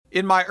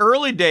In my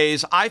early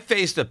days, I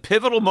faced a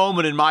pivotal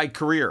moment in my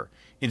career.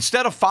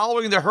 Instead of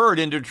following the herd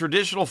into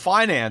traditional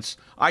finance,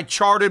 I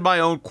charted my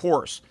own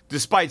course.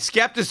 Despite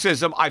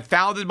skepticism, I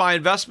founded my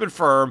investment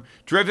firm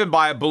driven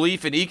by a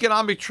belief in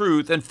economic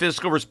truth and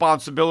fiscal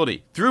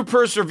responsibility. Through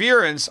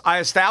perseverance, I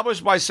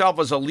established myself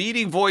as a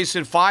leading voice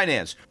in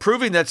finance,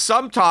 proving that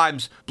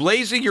sometimes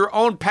blazing your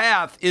own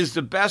path is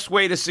the best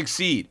way to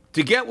succeed.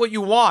 To get what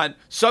you want,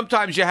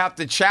 sometimes you have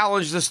to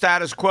challenge the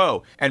status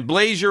quo and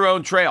blaze your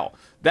own trail.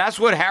 That's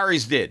what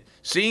Harry's did.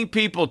 Seeing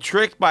people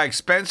tricked by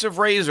expensive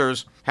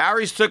razors,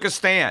 Harry's took a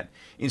stand.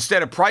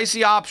 Instead of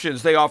pricey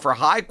options, they offer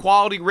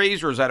high-quality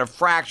razors at a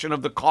fraction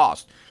of the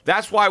cost.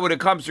 That's why when it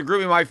comes to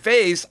grooming my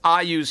face,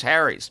 I use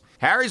Harry's.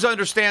 Harry's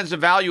understands the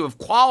value of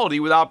quality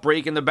without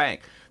breaking the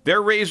bank.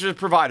 Their razors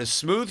provide a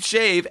smooth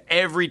shave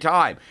every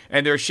time,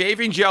 and their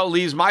shaving gel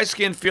leaves my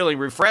skin feeling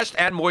refreshed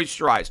and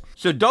moisturized.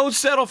 So don't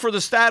settle for the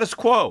status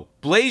quo.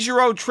 Blaze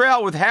your own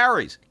trail with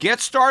Harry's.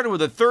 Get started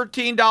with a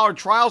 $13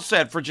 trial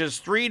set for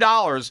just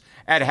 $3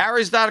 at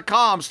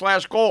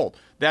harrys.com/gold.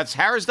 That's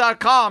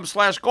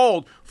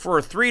harrys.com/gold for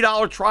a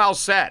 $3 trial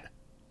set.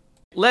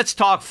 Let's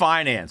talk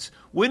finance.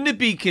 Wouldn't it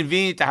be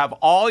convenient to have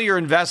all your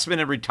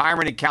investment and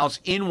retirement accounts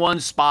in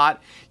one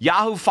spot?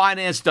 Yahoo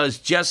Finance does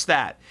just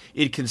that.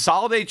 It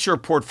consolidates your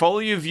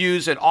portfolio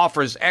views and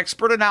offers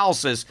expert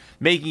analysis,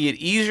 making it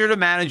easier to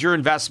manage your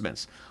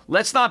investments.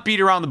 Let's not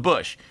beat around the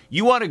bush.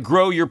 You want to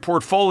grow your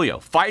portfolio,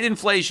 fight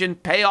inflation,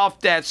 pay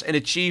off debts, and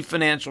achieve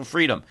financial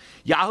freedom.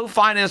 Yahoo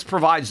Finance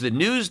provides the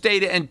news,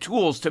 data, and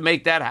tools to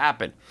make that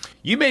happen.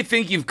 You may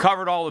think you've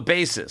covered all the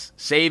bases: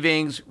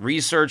 savings,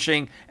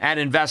 researching, and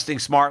investing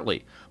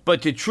smartly.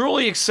 But to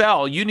truly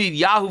excel, you need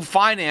Yahoo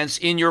Finance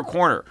in your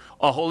corner.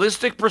 A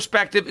holistic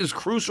perspective is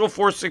crucial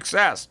for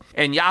success,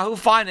 and Yahoo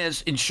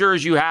Finance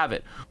ensures you have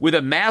it. With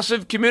a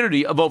massive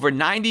community of over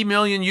 90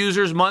 million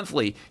users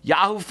monthly,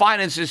 Yahoo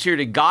Finance is here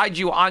to guide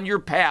you on your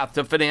path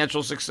to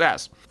financial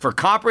success. For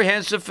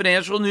comprehensive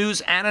financial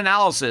news and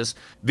analysis,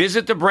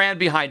 visit the brand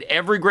behind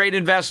every great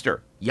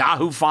investor,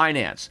 Yahoo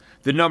Finance,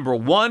 the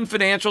 #1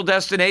 financial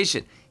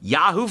destination,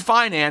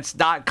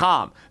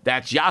 yahoofinance.com.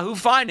 That's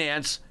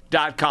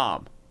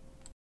yahoofinance.com.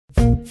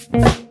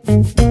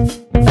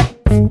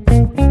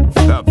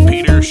 The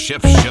Peter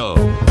Schiff Show.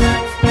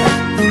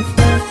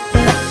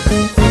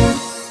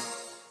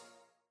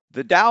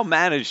 The Dow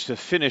managed to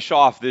finish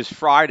off this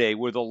Friday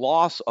with a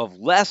loss of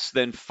less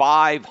than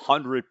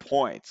 500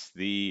 points.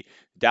 The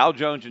Dow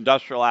Jones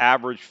Industrial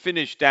Average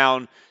finished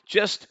down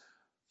just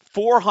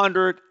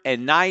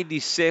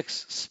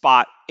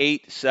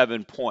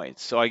 496.87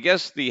 points. So I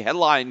guess the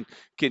headline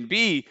can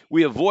be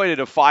we avoided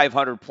a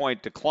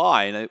 500-point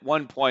decline. At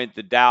one point,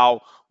 the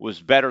Dow was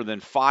better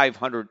than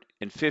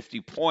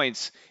 550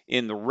 points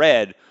in the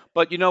red.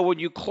 But, when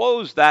you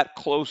close that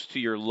close to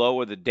your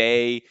low of the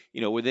day,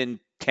 within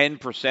 10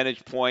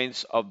 percentage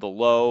points of the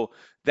low,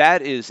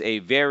 that is a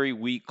very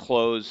weak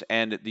close.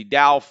 And the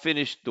Dow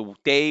finished the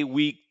day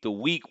weak, the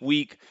week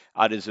weak.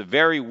 It is a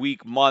very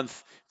weak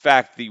month. In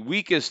fact, the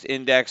weakest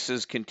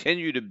indexes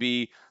continue to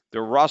be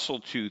the Russell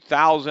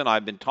 2000.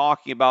 I've been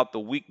talking about the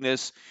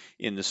weakness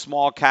in the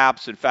small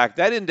caps. In fact,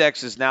 that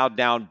index is now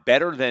down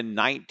better than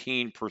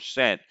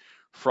 19%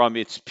 from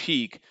its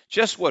peak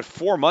just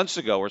 4 months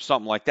ago or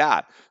something like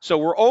that. So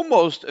we're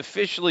almost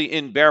officially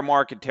in bear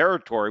market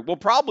territory. We'll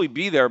probably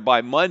be there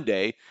by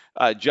Monday,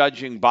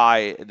 judging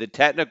by the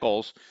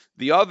technicals.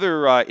 The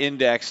other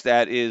index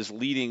that is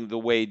leading the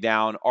way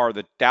down are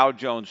the Dow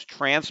Jones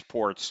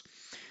Transports.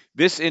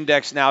 This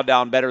index now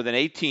down better than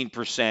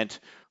 18%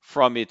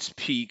 from its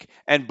peak.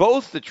 And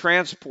both the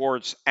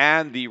transports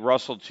and the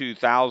Russell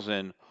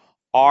 2000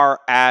 are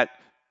at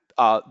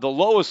the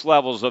lowest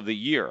levels of the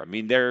year. I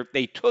mean,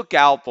 they took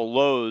out the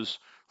lows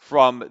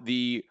from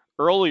the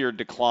earlier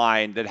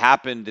decline that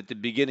happened at the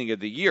beginning of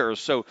the year.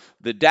 So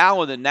the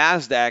Dow and the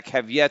NASDAQ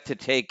have yet to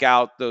take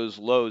out those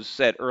lows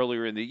set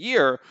earlier in the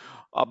year,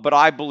 but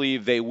I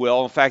believe they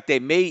will. In fact, they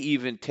may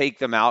even take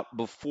them out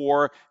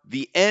before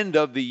the end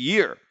of the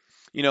year.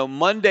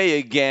 Monday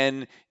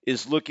again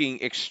is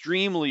looking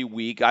extremely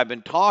weak. I've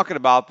been talking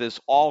about this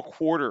all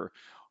quarter,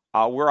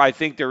 where I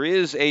think there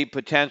is a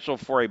potential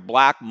for a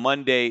Black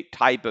Monday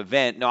type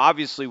event. Now,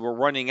 obviously, we're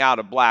running out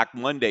of Black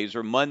Mondays,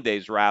 or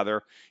Mondays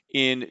rather,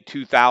 in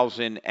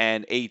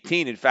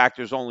 2018. In fact,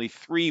 there's only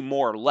 3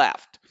 more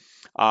left,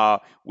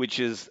 which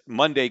is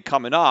Monday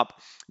coming up.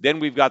 Then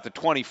we've got the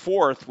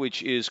 24th,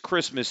 which is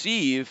Christmas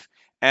Eve,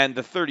 and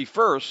the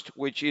 31st,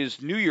 which is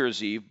New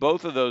Year's Eve.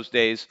 Both of those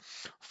days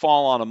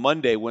fall on a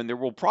Monday when there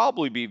will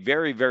probably be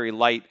very, very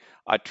light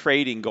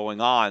trading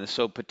going on.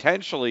 So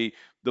potentially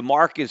the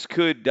markets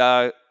could,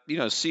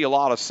 see a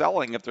lot of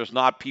selling if there's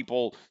not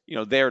people,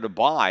 there to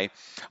buy.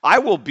 I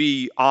will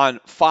be on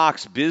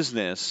Fox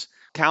Business,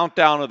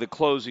 countdown of the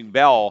closing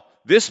bell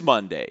this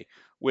Monday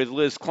with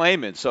Liz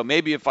Clayman. So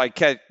maybe if I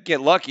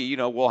get lucky,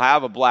 we'll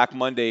have a Black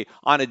Monday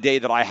on a day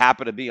that I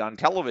happen to be on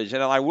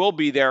television. And I will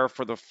be there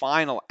for the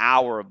final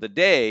hour of the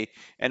day.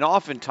 And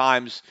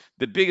oftentimes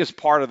the biggest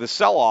part of the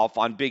sell-off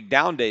on big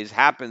down days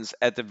happens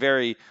at the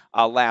very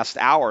last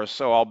hour.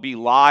 So I'll be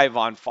live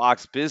on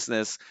Fox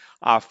Business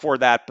for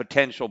that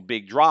potential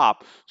big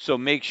drop. So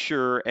make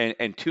sure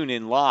and tune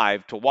in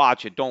live to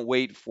watch it. Don't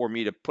wait for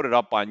me to put it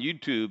up on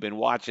YouTube and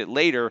watch it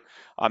later.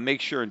 Make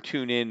sure and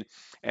tune in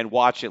and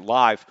watch it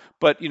live.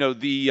 But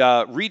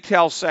the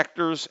retail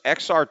sectors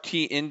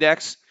XRT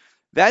index,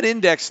 that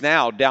index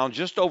now down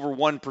just over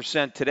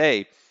 1%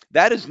 today.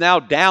 That is now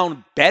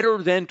down better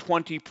than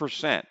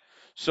 20%.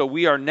 So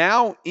we are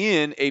now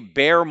in a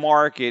bear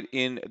market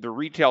in the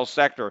retail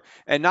sector,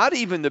 and not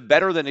even the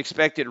better than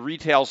expected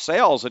retail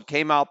sales that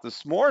came out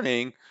this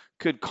morning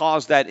could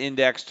cause that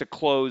index to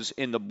close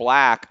in the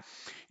black.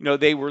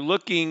 They were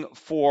looking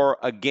for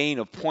a gain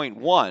of zero point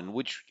 0.1,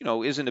 which,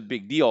 isn't a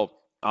big deal.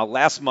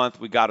 Last month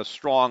we got a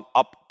strong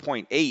up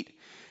 0.8,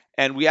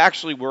 and we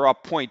actually were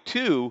up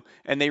 0.2,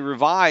 and they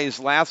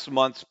revised last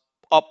month's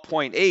up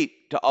 0.8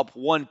 to up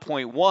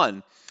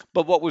 1.1.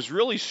 But what was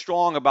really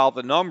strong about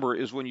the number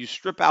is when you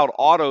strip out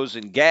autos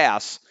and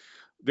gas,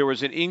 there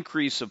was an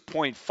increase of zero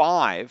point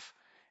 0.5,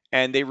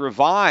 and they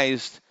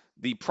revised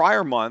the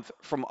prior month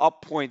from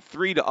up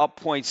 0.3 to up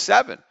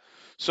 0.7.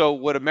 So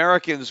what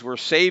Americans were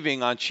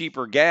saving on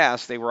cheaper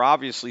gas, they were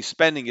obviously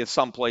spending it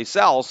someplace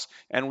else,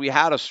 and we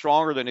had a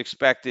stronger than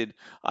expected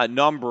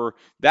number.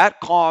 That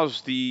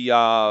caused the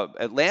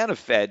Atlanta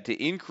Fed to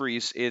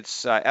increase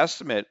its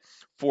estimate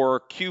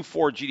for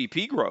Q4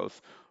 GDP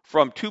growth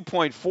from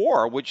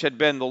 2.4, which had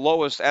been the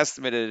lowest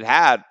estimate it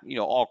had,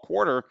 all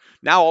quarter,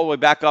 now all the way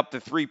back up to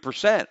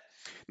 3%.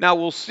 Now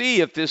we'll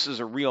see if this is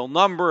a real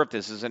number, if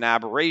this is an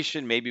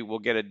aberration. Maybe we'll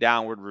get a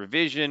downward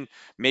revision.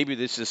 Maybe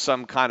this is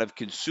some kind of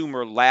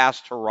consumer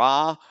last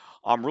hurrah.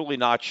 I'm really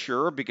not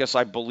sure, because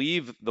I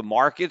believe the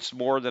markets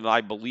more than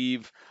I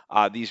believe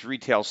these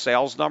retail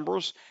sales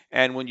numbers.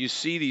 And when you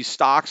see these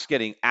stocks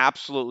getting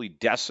absolutely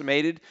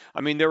decimated,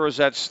 I mean, there was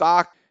that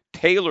stock,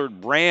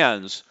 Tailored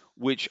Brands,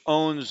 which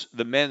owns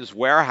the Men's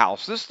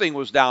Warehouse. This thing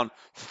was down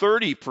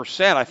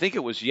 30%. I think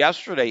it was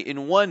yesterday,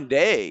 in one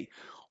day,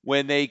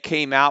 when they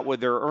came out with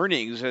their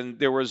earnings, and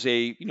there was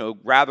a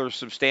rather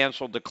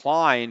substantial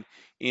decline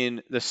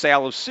in the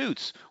sale of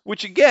suits.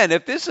 Which, again,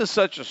 if this is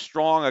such a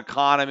strong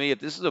economy, if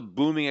this is a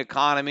booming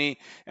economy,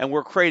 and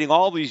we're creating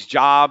all these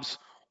jobs,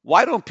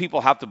 why don't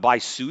people have to buy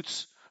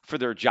suits for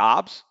their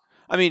jobs?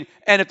 I mean,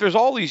 and if there's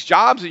all these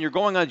jobs and you're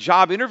going on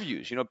job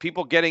interviews,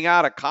 people getting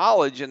out of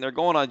college and they're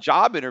going on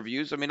job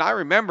interviews. I mean, I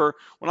remember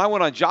when I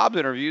went on job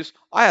interviews,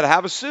 I had to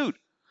have a suit.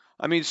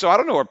 I mean, so I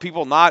don't know, are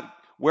people not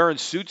wearing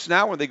suits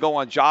now when they go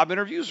on job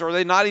interviews, or are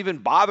they not even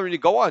bothering to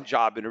go on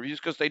job interviews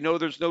because they know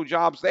there's no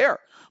jobs there?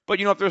 But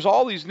if there's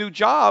all these new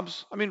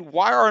jobs, I mean,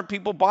 why aren't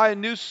people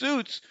buying new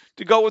suits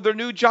to go with their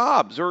new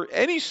jobs, or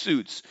any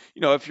suits?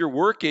 If you're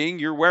working,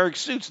 you're wearing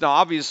suits. Now,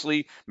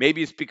 obviously,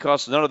 maybe it's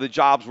because none of the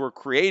jobs we're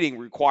creating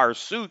require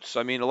suits.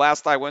 I mean, the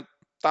last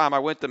time I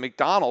went to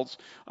McDonald's,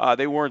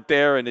 they weren't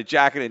there in a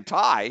jacket and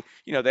tie.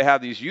 They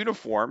have these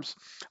uniforms.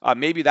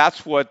 Maybe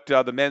that's what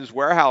the Men's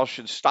Warehouse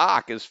should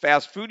stock, is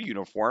fast food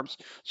uniforms,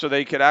 so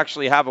they could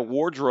actually have a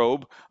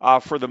wardrobe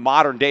for the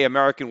modern day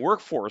American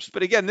workforce.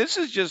 But again, this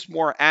is just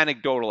more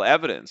anecdotal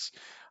evidence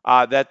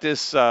that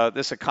this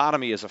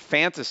economy is a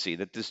fantasy,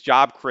 that this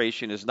job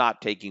creation is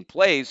not taking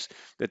place,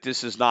 that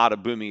this is not a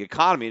booming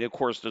economy. And of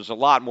course, there's a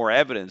lot more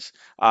evidence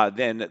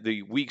than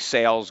the weak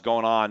sales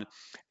going on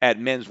at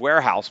Men's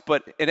Warehouse.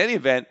 But in any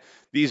event,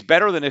 these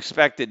better than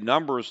expected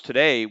numbers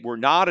today were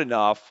not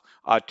enough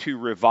to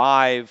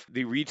revive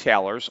the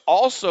retailers.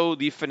 Also,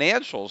 the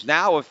financials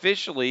now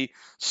officially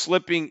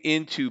slipping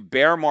into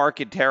bear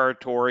market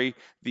territory.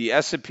 The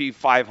S&P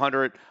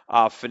 500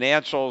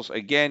 financials,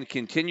 again,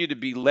 continue to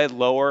be led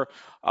lower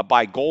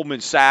by Goldman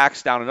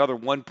Sachs, down another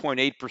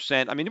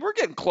 1.8%. I mean, we're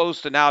getting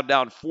close to now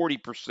down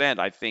 40%,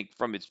 I think,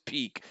 from its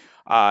peak.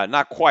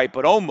 Not quite,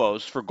 but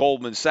almost, for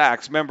Goldman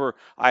Sachs. Remember,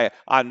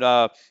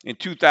 in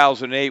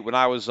 2008, when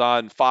I was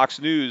on Fox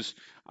News,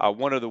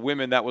 one of the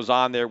women that was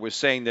on there was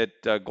saying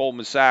that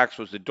Goldman Sachs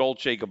was the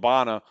Dolce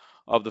Gabbana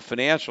of the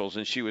financials,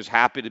 and she was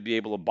happy to be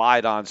able to buy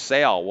it on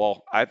sale.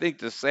 Well, I think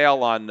the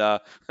sale on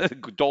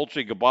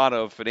Dolce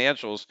Gabbana of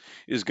financials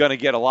is going to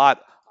get a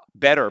lot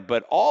better.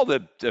 But all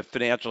the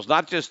financials,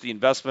 not just the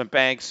investment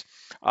banks,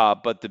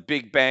 but the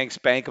big banks,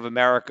 Bank of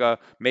America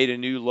made a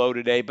new low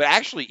today, but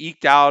actually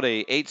eked out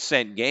a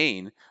 8-cent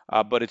gain,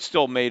 but it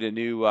still made a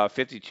new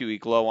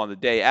 52-week low on the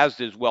day, as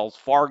did Wells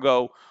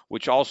Fargo,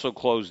 which also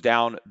closed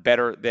down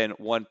better than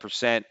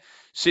 1%.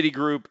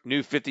 Citigroup,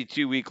 new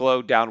 52-week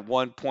low, down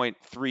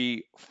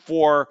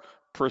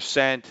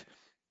 1.34%.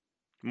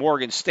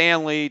 Morgan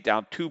Stanley,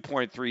 down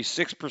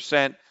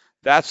 2.36%.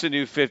 That's a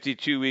new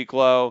 52-week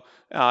low.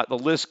 The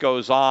list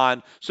goes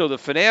on. So the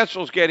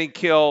financials getting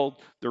killed,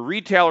 the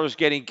retailers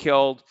getting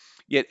killed,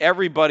 yet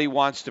everybody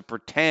wants to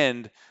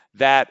pretend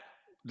that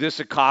this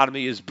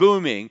economy is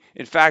booming.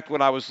 In fact,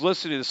 when I was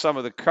listening to some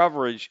of the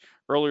coverage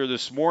earlier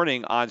this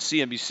morning on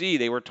CNBC,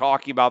 they were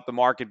talking about the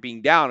market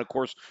being down. Of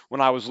course,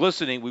 when I was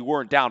listening, we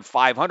weren't down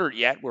 500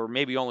 yet. We're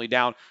maybe only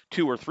down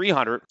 2 or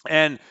 300.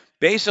 And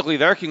basically,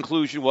 their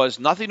conclusion was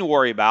nothing to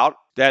worry about,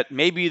 that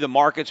maybe the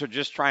markets are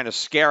just trying to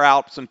scare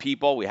out some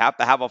people. We have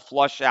to have a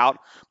flush out,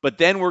 but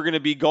then we're going to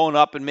be going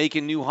up and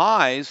making new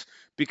highs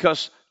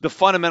because the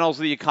fundamentals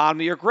of the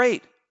economy are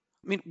great.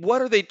 I mean,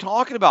 what are they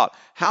talking about?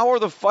 How are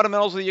the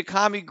fundamentals of the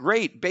economy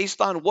great?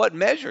 Based on what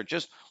measure?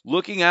 Just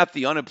looking at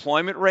the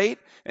unemployment rate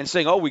and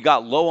saying, oh, we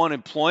got low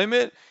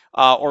unemployment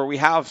or we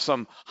have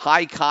some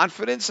high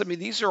confidence. I mean,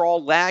 these are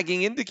all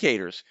lagging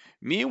indicators.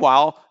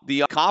 Meanwhile,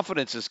 the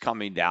confidence is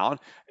coming down,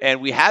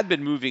 and we had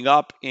been moving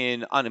up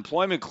in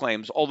unemployment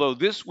claims, although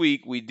this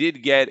week we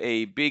did get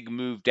a big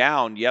move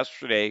down.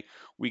 Yesterday,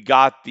 we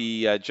got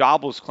the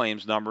jobless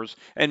claims numbers,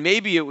 and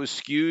maybe it was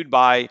skewed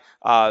by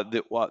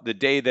the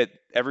day that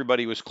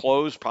everybody was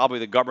closed. Probably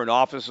the government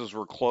offices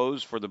were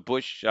closed for the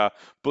Bush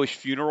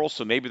funeral,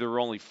 so maybe there were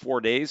only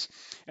 4 days,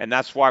 and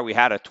that's why we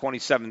had a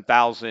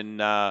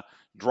 27,000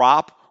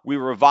 drop. We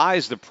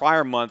revised the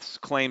prior month's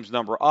claims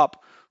number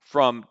up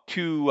from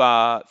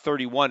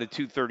 231 to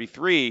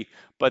 233,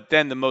 but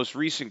then the most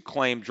recent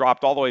claim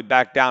dropped all the way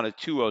back down to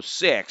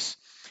 206.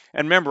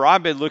 And remember,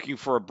 I've been looking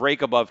for a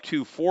break above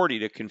 240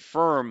 to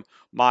confirm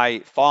my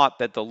thought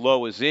that the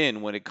low is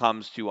in when it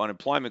comes to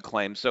unemployment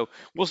claims. So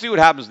we'll see what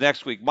happens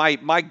next week.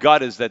 My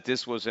gut is that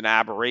this was an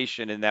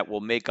aberration and that we'll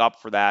make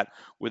up for that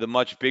with a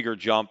much bigger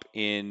jump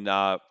in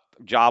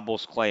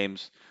jobless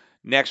claims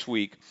next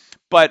week.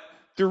 But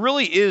there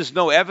really is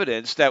no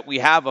evidence that we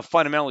have a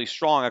fundamentally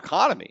strong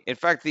economy. In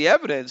fact, the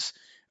evidence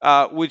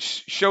would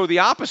show the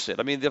opposite.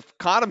 I mean, the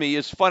economy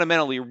is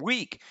fundamentally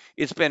weak.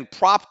 It's been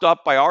propped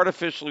up by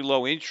artificially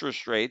low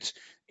interest rates.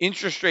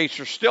 Interest rates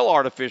are still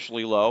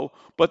artificially low,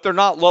 but they're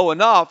not low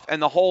enough,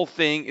 and the whole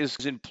thing is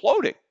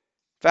imploding.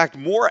 In fact,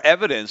 more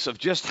evidence of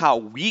just how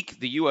weak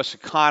the U.S.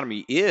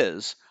 economy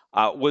is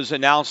was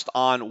announced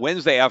on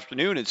Wednesday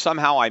afternoon, and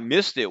somehow I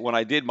missed it when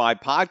I did my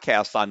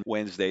podcast on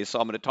Wednesday, so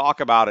I'm going to talk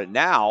about it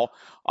now,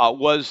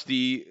 was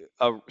the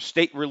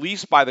state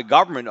release by the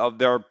government of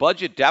their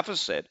budget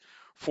deficit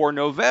for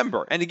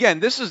November. And again,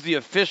 this is the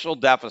official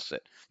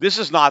deficit. This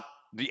is not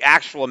the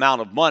actual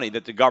amount of money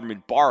that the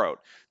government borrowed.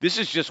 This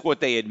is just what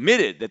they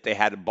admitted that they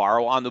had to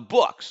borrow on the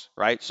books,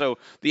 right? So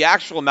the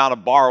actual amount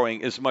of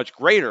borrowing is much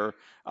greater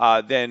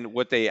than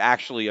what they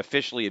actually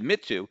officially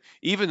admit to,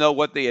 even though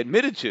what they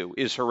admitted to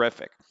is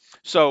horrific.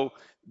 So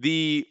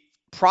the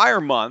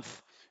prior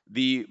month,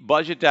 the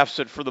budget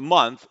deficit for the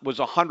month was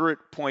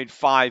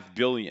 100.5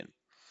 billion.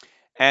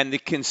 And the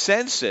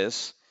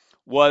consensus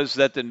was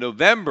that the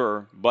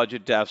November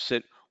budget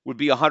deficit would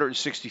be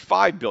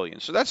 165 billion.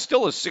 So that's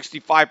still a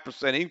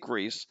 65%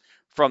 increase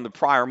from the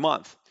prior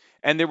month.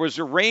 And there was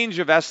a range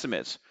of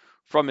estimates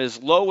from as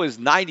low as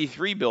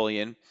 93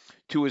 billion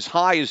to as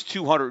high as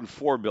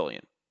 204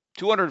 billion.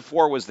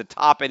 204 was the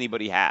top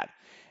anybody had.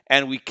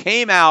 And we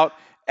came out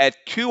at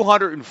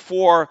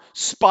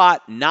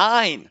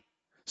 204.9.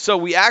 So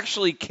we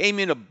actually came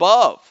in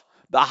above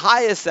the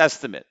highest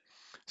estimate.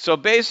 So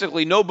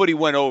basically, nobody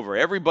went over.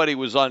 Everybody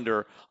was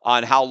under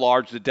on how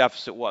large the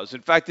deficit was.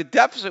 In fact, the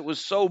deficit was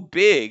so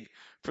big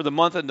for the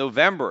month of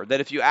November that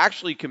if you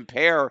actually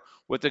compare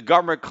what the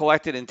government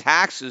collected in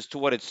taxes to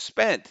what it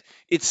spent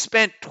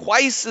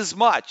twice as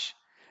much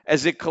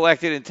as it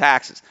collected in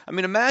taxes. I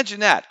mean, imagine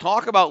that.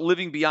 Talk about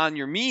living beyond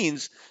your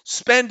means,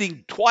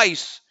 spending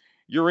twice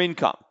your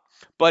income.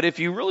 But if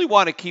you really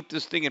want to keep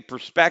this thing in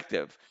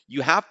perspective,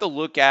 you have to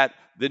look at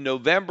the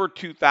November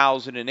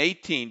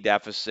 2018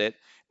 deficit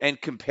and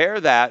compare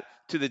that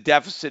to the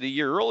deficit a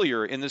year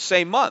earlier in the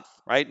same month,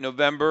 right?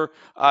 November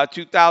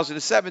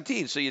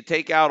 2017. So you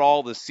take out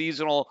all the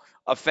seasonal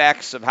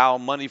effects of how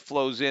money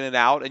flows in and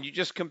out, and you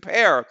just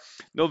compare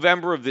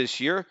November of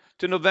this year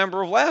to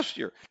November of last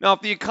year. Now,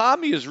 if the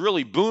economy is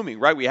really booming,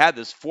 right, we had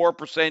this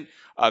 4%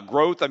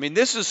 growth. I mean,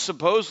 this is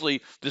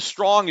supposedly the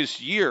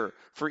strongest year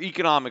for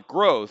economic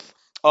growth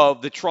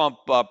of the Trump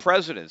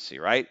presidency,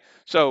 right?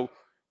 So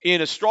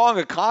in a strong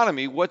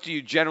economy, what do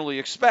you generally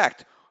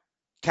expect?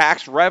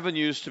 Tax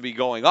revenues to be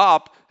going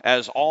up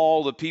as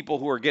all the people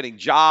who are getting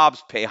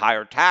jobs pay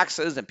higher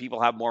taxes and people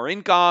have more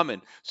income,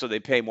 and so they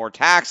pay more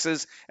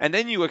taxes. And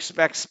then you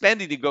expect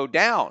spending to go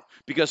down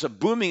because a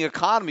booming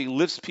economy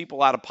lifts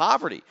people out of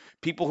poverty.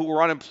 People who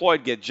were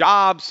unemployed get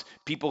jobs.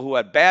 People who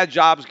had bad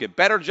jobs get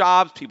better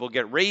jobs. People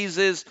get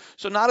raises.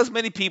 So not as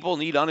many people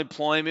need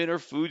unemployment or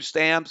food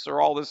stamps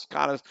or all this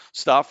kind of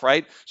stuff,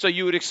 right? So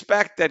you would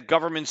expect that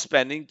government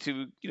spending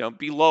to,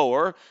 be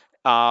lower,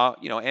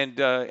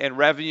 and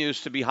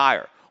revenues to be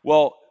higher.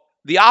 Well,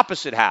 the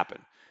opposite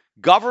happened.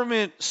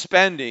 Government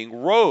spending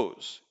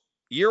rose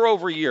year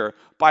over year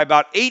by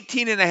about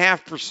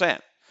 18.5%.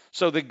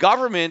 So the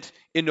government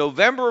in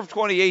November of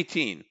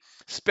 2018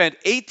 spent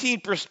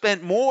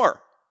 18%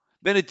 more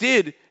than it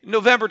did in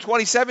November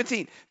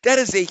 2017. That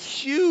is a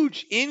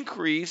huge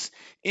increase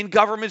in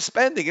government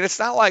spending. And it's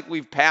not like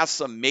we've passed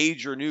some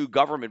major new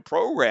government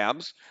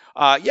programs.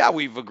 Yeah,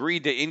 we've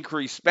agreed to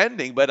increase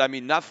spending, but I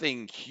mean,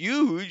 nothing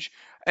huge.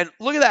 And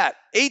look at that,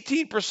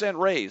 18%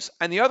 raise.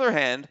 On the other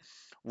hand,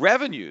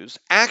 revenues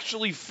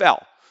actually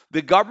fell.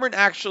 The government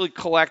actually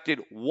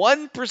collected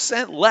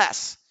 1%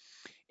 less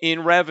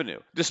in revenue,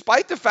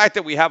 despite the fact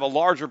that we have a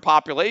larger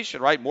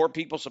population, right? More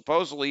people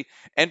supposedly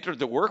entered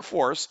the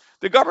workforce.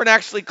 The government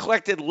actually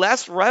collected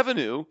less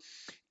revenue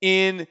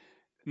in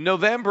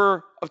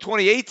November of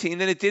 2018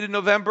 than it did in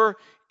November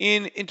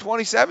in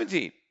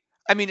 2017.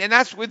 I mean, and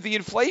that's with the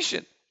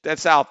inflation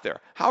that's out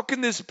there. How can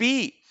this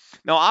be?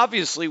 Now,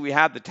 obviously, we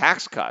had the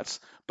tax cuts,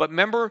 but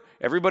remember,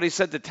 everybody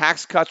said the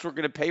tax cuts were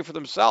going to pay for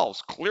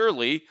themselves.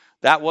 Clearly,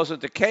 that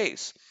wasn't the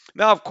case.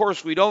 Now, of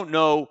course, we don't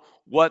know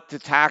what the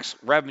tax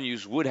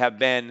revenues would have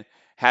been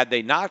had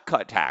they not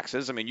cut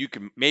taxes. I mean, you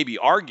can maybe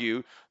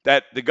argue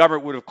that the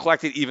government would have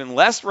collected even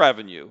less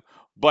revenue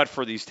but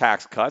for these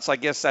tax cuts. I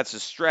guess that's a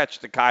stretch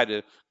to kind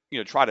of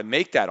try to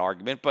make that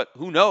argument, but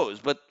who knows?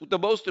 But the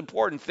most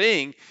important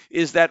thing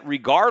is that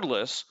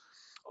regardless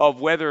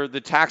of whether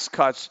the tax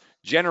cuts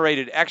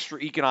generated extra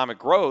economic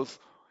growth,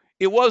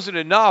 it wasn't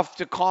enough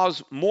to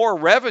cause more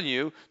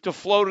revenue to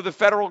flow to the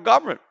federal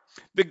government.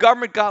 The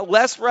government got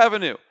less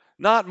revenue,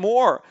 not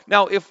more.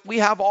 Now, if we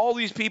have all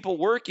these people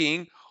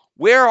working,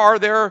 where are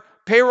their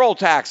payroll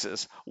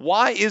taxes?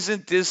 Why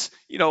isn't this,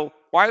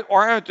 why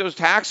aren't those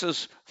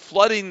taxes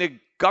flooding the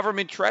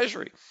government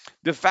treasury?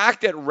 The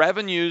fact that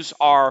revenues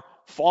are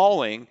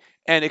falling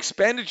and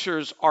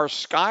expenditures are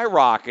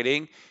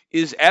skyrocketing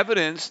is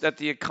evidence that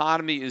the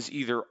economy is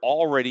either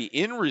already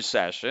in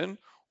recession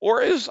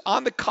or is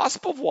on the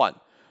cusp of one.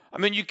 I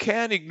mean, you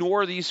can't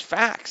ignore these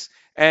facts.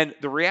 And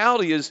the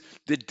reality is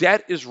the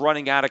debt is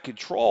running out of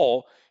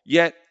control,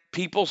 yet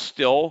people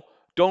still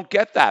don't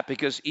get that,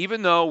 because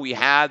even though we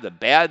had the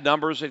bad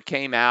numbers that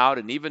came out,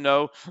 and even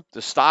though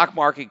the stock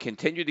market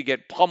continued to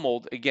get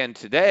pummeled again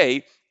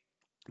today,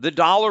 the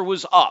dollar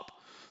was up.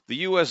 The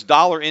U.S.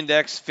 dollar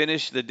index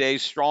finished the day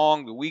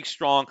strong, the week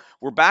strong.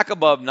 We're back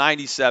above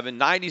 97,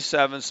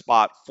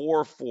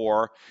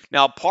 97.44.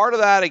 Now, part of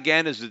that,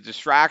 again, is the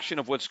distraction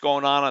of what's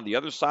going on the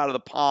other side of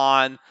the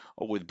pond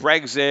with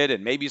Brexit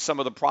and maybe some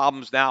of the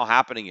problems now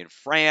happening in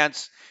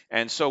France.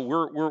 And so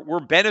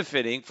we're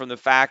benefiting from the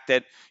fact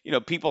that,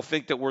 people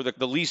think that we're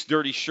the least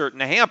dirty shirt in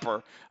the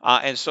hamper.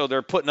 And so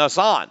they're putting us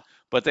on,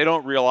 but they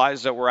don't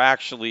realize that we're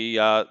actually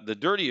the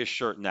dirtiest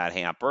shirt in that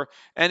hamper.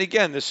 And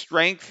again, the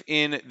strength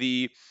in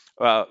the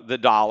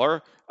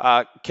dollar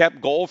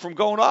kept gold from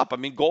going up. I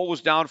mean, gold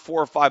was down $4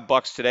 or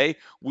 $5 today.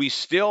 We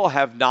still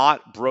have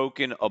not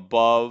broken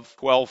above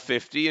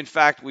 1250. In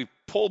fact, we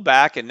pulled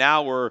back and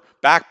now we're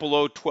back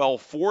below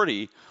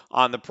 1240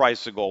 on the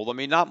price of gold. I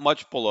mean, not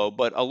much below,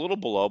 but a little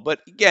below. But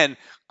again,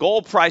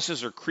 gold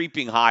prices are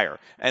creeping higher,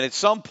 and at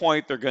some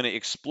point they're going to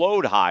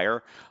explode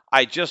higher.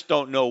 I just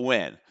don't know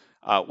when.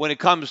 When it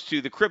comes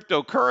to the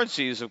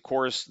cryptocurrencies, of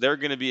course, they're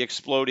going to be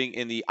exploding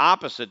in the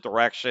opposite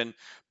direction.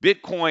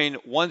 Bitcoin,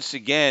 once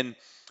again,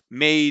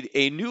 made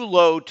a new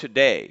low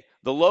today.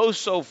 The low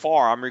so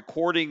far, I'm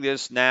recording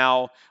this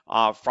now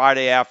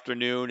Friday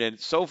afternoon, and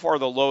so far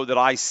the low that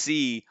I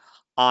see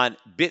on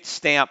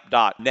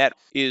bitstamp.net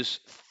is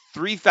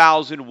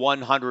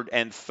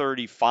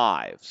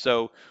 3,135.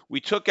 So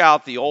we took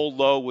out the old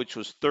low, which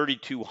was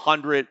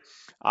 3,200.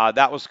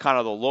 That was kind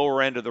of the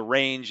lower end of the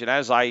range. And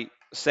as I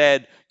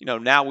said,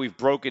 now we've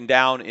broken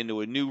down into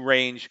a new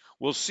range.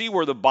 We'll see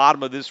where the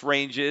bottom of this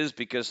range is,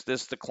 because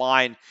this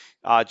decline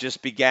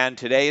just began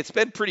today. It's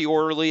been pretty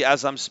orderly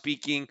as I'm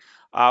speaking.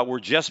 We're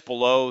just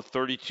below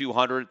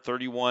 3,200,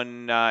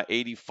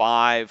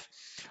 3,185.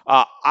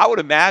 I would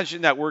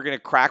imagine that we're going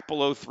to crack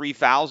below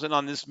 3,000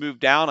 on this move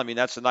down. I mean,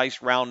 that's a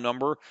nice round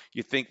number.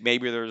 You think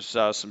maybe there's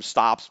some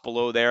stops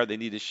below there. They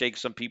need to shake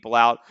some people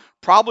out.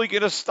 Probably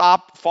going to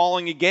stop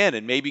falling again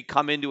and maybe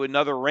come into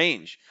another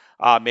range.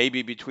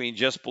 Maybe between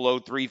just below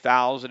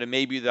 3,000 and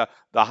maybe the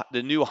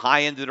new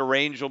high end of the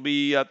range will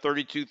be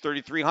 32,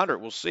 3,300.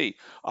 We'll see.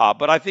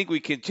 But I think we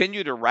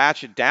continue to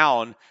ratchet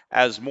down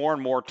as more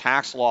and more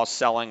tax loss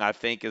selling, I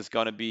think, is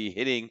going to be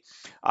hitting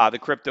the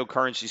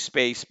cryptocurrency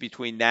space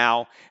between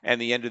now and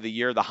the end of the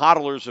year. The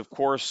hodlers, of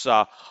course,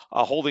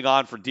 holding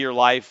on for dear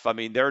life. I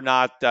mean, they're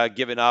not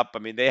giving up. I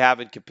mean, they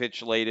haven't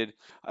capitulated.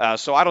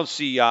 So I don't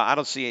see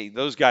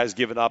those guys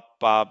giving up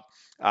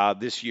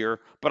this year,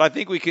 but I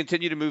think we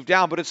continue to move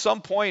down. But at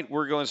some point,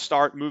 we're going to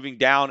start moving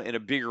down in a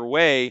bigger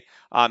way.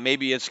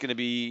 Maybe it's going to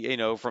be,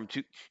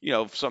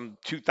 some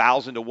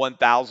 2,000 to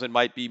 1,000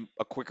 might be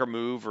a quicker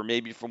move, or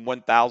maybe from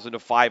 1,000 to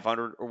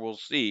 500, or we'll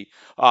see.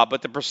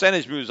 But the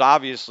percentage moves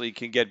obviously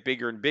can get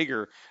bigger and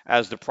bigger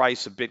as the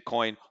price of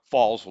Bitcoin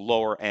falls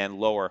lower and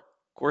lower.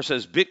 Of course,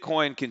 as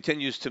Bitcoin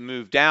continues to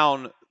move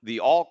down,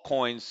 the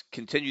altcoins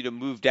continue to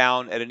move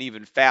down at an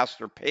even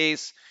faster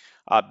pace.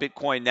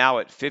 Bitcoin now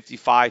at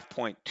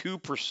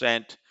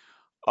 55.2%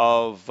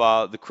 of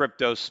the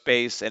crypto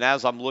space. And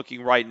as I'm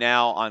looking right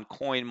now on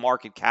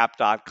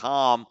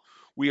coinmarketcap.com,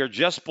 we are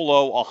just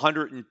below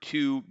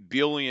 $102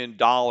 billion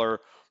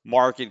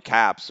market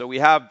cap. So we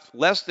have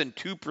less than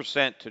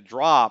 2% to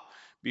drop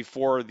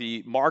before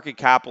the market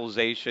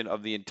capitalization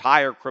of the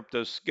entire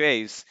crypto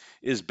space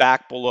is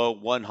back below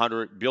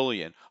 100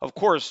 billion. Of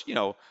course,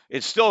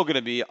 it's still going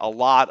to be a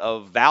lot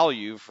of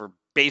value for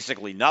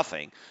basically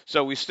nothing.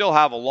 So we still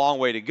have a long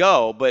way to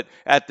go, but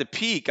at the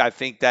peak I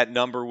think that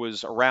number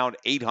was around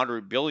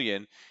 800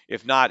 billion,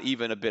 if not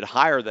even a bit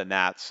higher than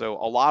that. So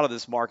a lot of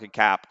this market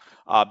cap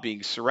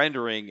being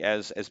surrendering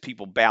as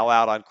people bail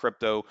out on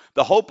crypto.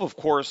 The hope, of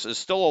course, is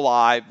still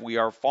alive. We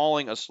are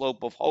following a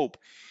slope of hope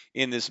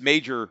in this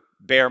major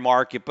bear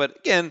market, but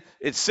again,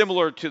 it's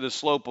similar to the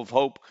slope of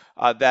hope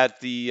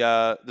that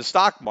the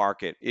stock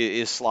market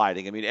is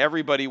sliding. I mean,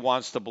 everybody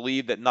wants to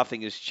believe that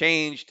nothing has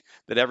changed,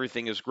 that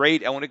everything is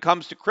great, and when it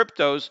comes to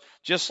cryptos,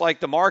 just like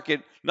the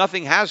market,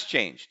 nothing has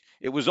changed.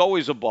 It was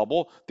always a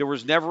bubble. There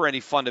was never any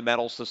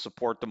fundamentals to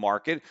support the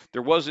market.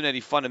 There wasn't any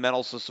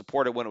fundamentals to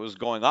support it when it was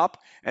going up,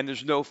 and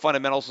there's no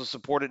fundamentals to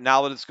support it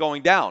now that it's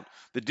going down.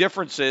 The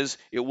difference is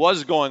it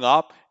was going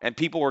up and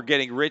people were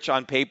getting rich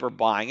on paper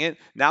buying it.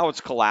 Now it's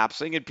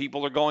collapsing and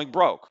people are going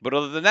broke. But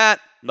other than that,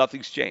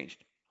 nothing's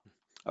changed.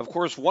 Of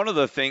course, one of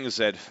the things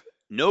that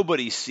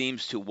nobody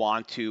seems to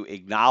want to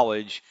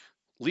acknowledge,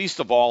 least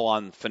of all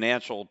on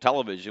financial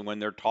television, when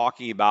they're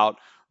talking about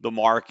the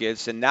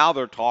markets, and now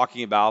they're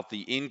talking about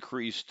the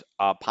increased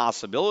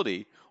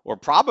possibility or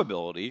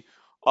probability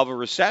of a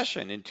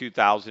recession in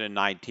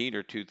 2019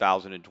 or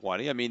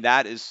 2020. I mean,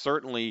 that is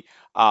certainly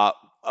a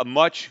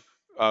much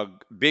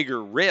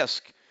bigger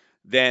risk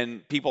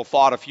than people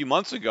thought a few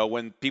months ago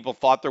when people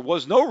thought there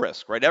was no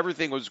risk, right?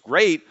 Everything was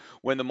great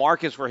when the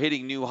markets were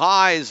hitting new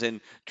highs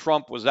and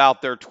Trump was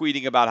out there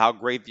tweeting about how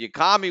great the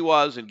economy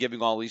was and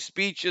giving all these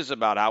speeches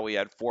about how we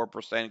had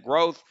 4%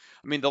 growth.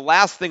 I mean, the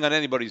last thing on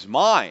anybody's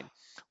mind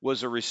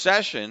was a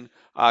recession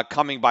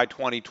coming by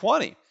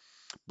 2020.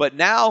 But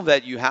now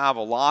that you have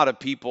a lot of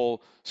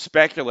people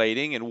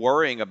speculating and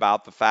worrying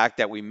about the fact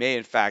that we may,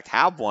 in fact,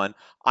 have one,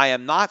 I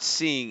am not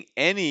seeing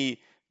any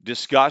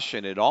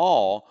discussion at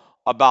all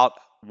about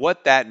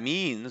what that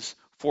means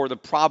for the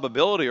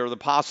probability or the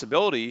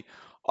possibility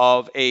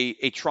of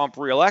a Trump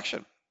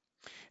reelection.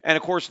 And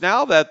of course,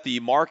 now that the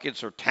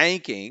markets are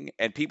tanking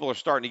and people are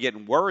starting to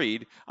get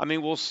worried, I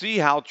mean, we'll see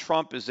how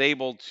Trump is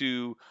able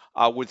to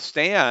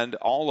withstand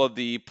all of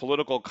the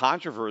political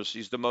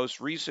controversies. The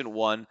most recent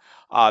one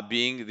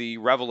being the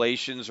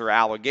revelations or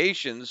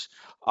allegations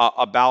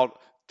about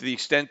the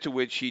extent to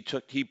which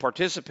he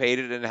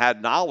participated and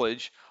had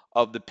knowledge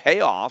of the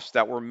payoffs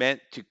that were meant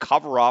to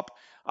cover up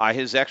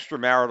his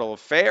extramarital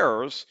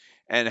affairs,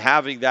 and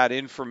having that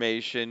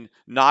information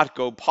not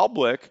go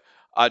public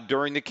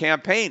during the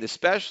campaign,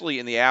 especially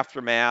in the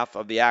aftermath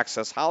of the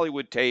Access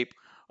Hollywood tape,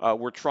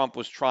 where Trump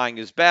was trying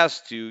his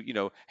best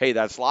to, hey,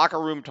 that's locker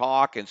room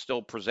talk, and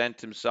still present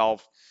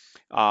himself,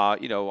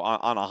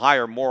 on a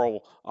higher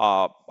moral,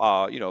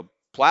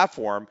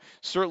 platform.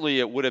 Certainly,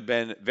 it would have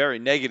been very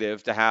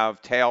negative to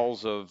have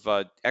tales of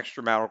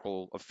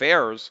extramarital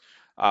affairs.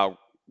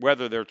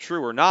 Whether they're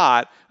true or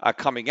not,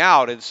 coming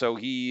out, and so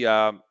he,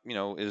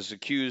 is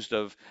accused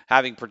of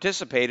having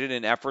participated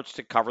in efforts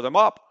to cover them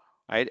up,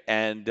 right?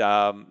 And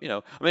I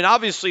mean,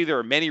 obviously, there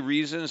are many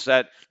reasons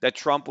that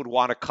Trump would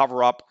want to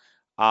cover up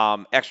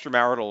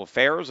extramarital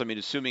affairs. I mean,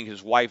 assuming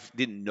his wife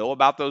didn't know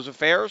about those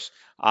affairs,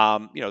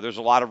 there's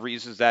a lot of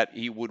reasons that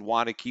he would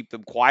want to keep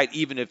them quiet,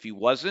 even if he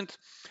wasn't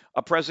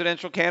a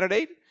presidential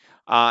candidate.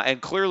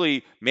 And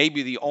clearly,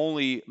 maybe the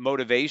only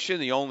motivation,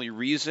 the only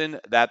reason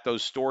that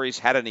those stories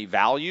had any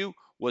value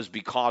was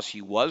because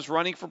he was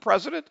running for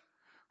president,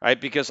 right?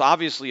 Because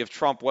obviously, if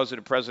Trump wasn't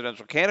a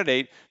presidential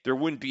candidate, there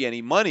wouldn't be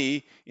any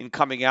money in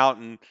coming out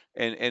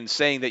and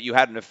saying that you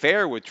had an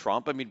affair with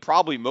Trump. I mean,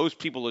 probably most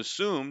people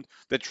assumed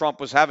that Trump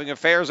was having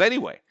affairs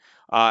anyway.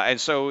 And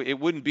so it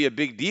wouldn't be a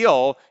big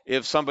deal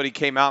if somebody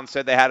came out and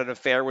said they had an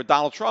affair with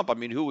Donald Trump. I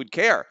mean, who would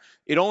care?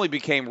 It only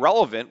became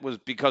relevant was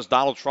because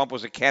Donald Trump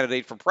was a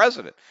candidate for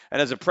president.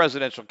 And as a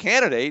presidential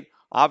candidate,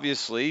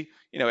 obviously,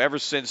 ever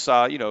since,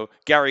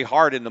 Gary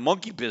Hart in the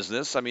monkey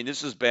business, I mean,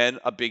 this has been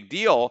a big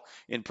deal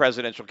in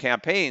presidential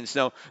campaigns.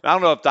 Now, I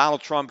don't know if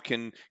Donald Trump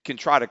can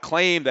try to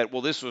claim that,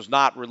 well, this was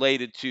not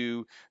related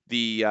to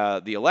the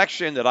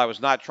election, that I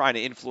was not trying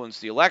to influence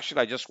the election.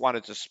 I just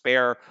wanted to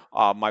spare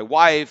my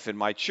wife and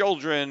my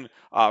children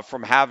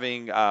from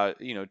having,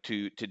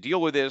 to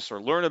deal with this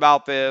or learn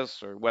about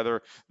this, or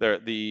whether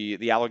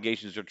the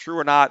allegations are true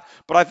or not.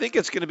 But I think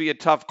it's going to be a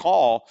tough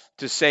call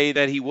to say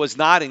that he was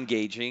not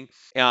engaging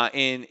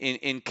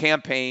in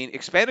campaign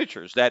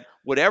expenditures, that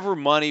whatever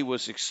money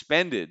was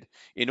expended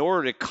in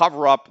order to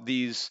cover up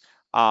these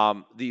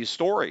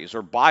stories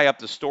or buy up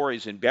the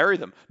stories and bury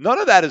them, none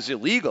of that is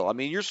illegal. I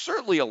mean, you're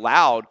certainly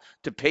allowed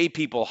to pay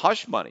people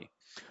hush money.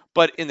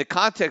 But in the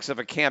context of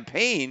a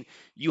campaign,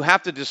 you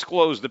have to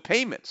disclose the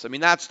payments. I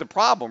mean, that's the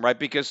problem, right?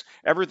 Because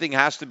everything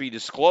has to be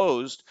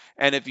disclosed.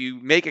 And if you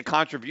make a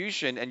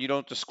contribution and you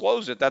don't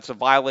disclose it, that's a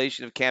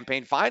violation of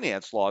campaign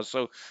finance laws.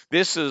 So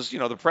this is,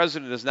 the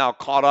president is now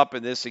caught up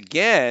in this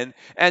again.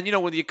 And,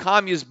 when the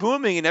economy is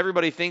booming and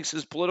everybody thinks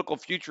his political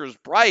future is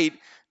bright,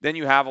 then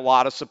you have a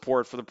lot of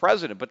support for the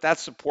president. But that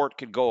support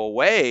could go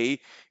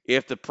away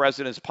if the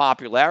president's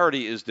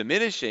popularity is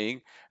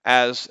diminishing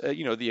as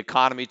the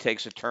economy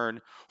takes a turn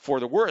for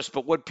the worse.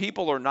 But what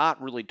people are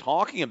not really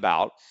talking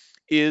about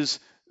is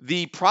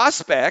the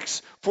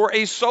prospects for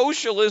a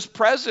socialist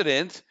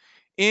president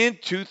in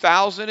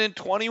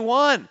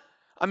 2021.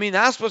 I mean,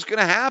 that's what's going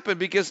to happen,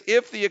 because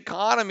if the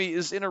economy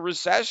is in a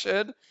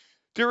recession,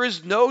 there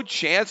is no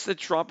chance that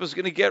Trump is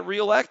going to get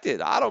reelected.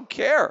 I don't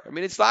care. I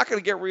mean, it's not going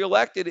to get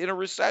reelected in a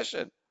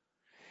recession.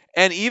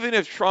 And even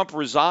if Trump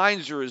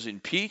resigns or is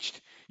impeached,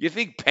 you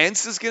think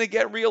Pence is going to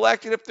get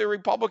reelected if the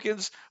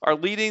Republicans are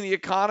leading the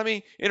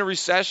economy in a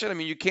recession? I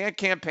mean, you can't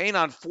campaign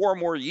on 4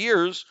 more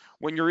years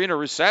when you're in a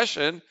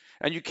recession,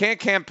 and you can't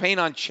campaign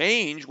on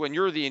change when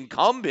you're the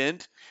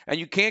incumbent, and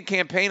you can't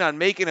campaign on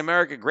making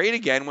America great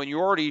again when you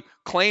already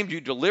claimed you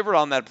delivered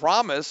on that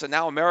promise, and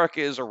now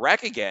America is a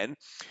wreck again.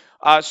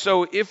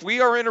 So if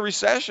we are in a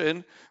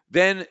recession,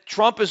 then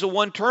Trump is a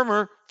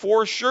one-termer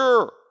for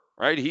sure,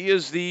 right? He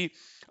is the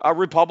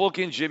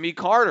Republican Jimmy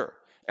Carter.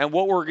 And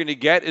what we're going to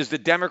get is the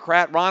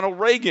Democrat Ronald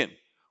Reagan,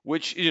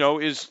 which,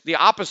 is the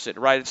opposite,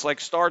 right? It's like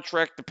Star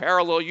Trek, the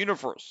parallel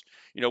universe.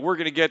 We're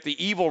going to get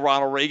the evil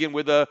Ronald Reagan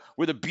with a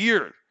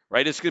beard,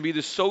 right? It's going to be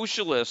the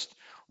socialist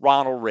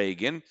Ronald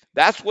Reagan.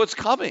 That's what's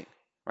coming,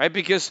 right?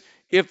 Because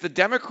if the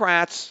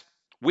Democrats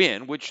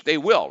win, which they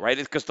will, right?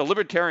 Because the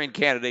Libertarian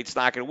candidate's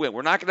not going to win.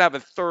 We're not going to have a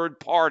third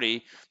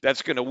party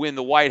that's going to win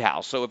the White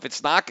House. So if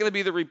it's not going to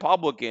be the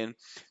Republican,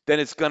 then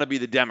it's going to be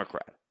the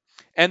Democrat.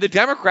 And the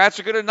Democrats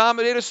are going to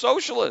nominate a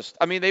socialist.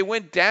 I mean, they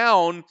went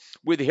down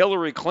with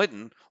Hillary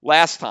Clinton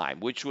last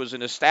time, which was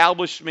an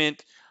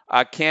establishment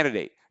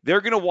candidate. They're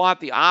going to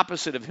want the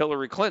opposite of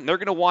Hillary Clinton. They're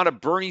going to want a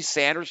Bernie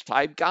Sanders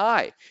type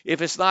guy.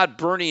 If it's not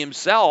Bernie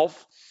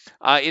himself,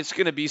 it's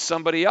going to be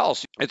somebody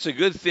else. It's a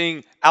good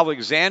thing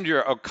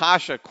Alexandria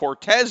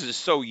Ocasio-Cortez is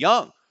so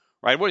young,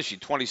 right? What is she,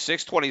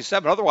 26,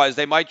 27? Otherwise,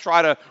 they might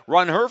try to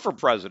run her for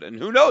president.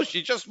 And who knows?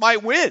 She just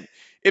might win.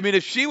 I mean,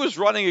 if she was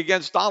running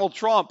against Donald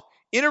Trump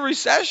in a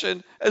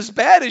recession, as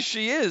bad as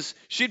she is,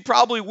 she'd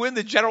probably win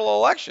the general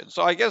election.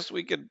 So I guess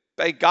we could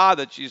thank God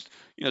that she's,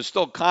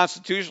 still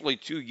constitutionally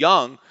too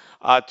young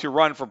to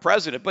run for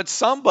president. But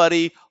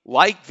somebody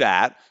like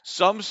that,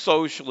 some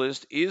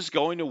socialist, is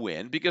going to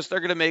win, because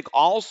they're going to make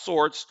all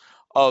sorts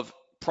of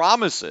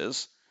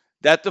promises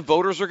that the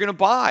voters are going to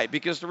buy,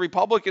 because the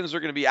Republicans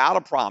are going to be out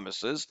of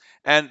promises,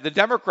 and the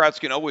Democrats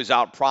can always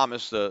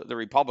out-promise the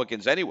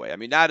Republicans anyway. I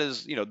mean, that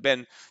has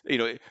been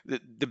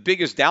the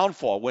biggest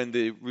downfall. When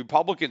the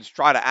Republicans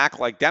try to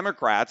act like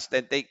Democrats,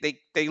 then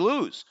they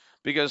lose,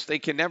 because they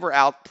can never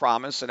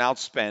out-promise and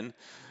outspend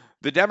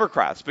the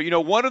Democrats. But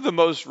one of the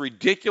most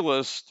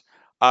ridiculous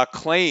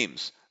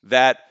claims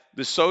that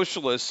the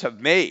socialists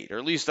have made, or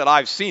at least that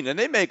I've seen, and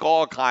they make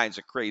all kinds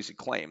of crazy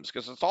claims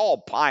because it's all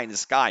pie in the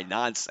sky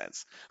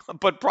nonsense.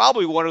 But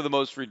probably one of the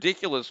most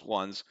ridiculous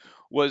ones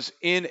was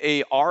in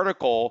an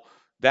article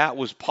that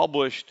was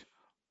published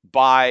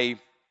by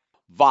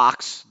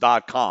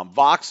Vox.com.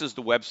 Vox is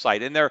the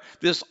website, and they're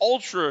this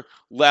ultra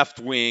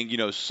left-wing,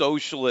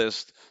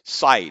 socialist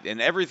site,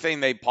 and everything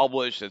they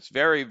publish, it's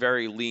very,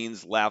 very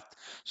leans left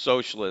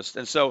socialist.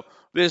 And so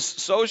this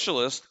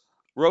socialist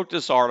wrote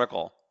this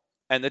article,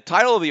 and the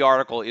title of the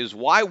article is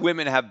 "Why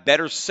Women Have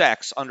Better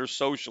Sex Under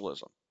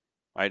Socialism,"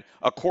 right?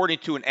 According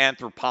to an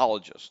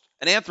anthropologist.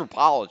 An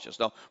anthropologist.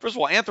 Now, first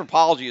of all,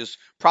 anthropology is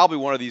probably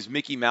one of these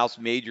Mickey Mouse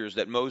majors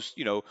that most,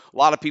 a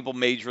lot of people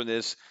major in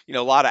this. A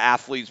lot of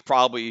athletes,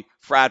 probably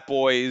frat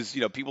boys,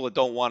 people that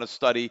don't want to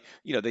study,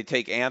 they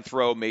take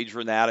anthro, major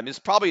in that. I mean, it's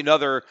probably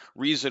another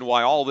reason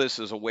why all this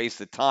is a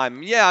waste of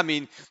time. Yeah, I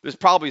mean, there's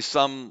probably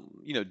some,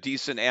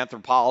 decent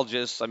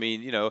anthropologists. I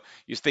mean,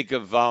 you think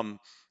of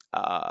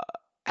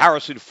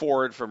Harrison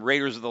Ford from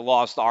Raiders of the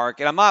Lost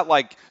Ark. And I'm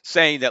not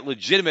saying that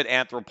legitimate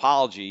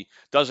anthropology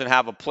doesn't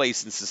have a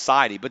place in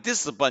society, but this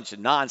is a bunch of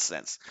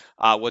nonsense,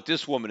 what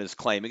this woman is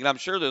claiming. And I'm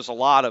sure there's a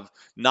lot of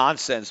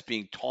nonsense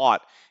being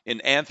taught in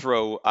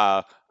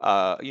anthro,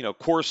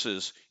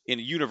 courses in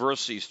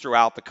universities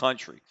throughout the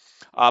country.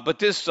 But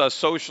this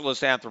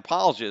socialist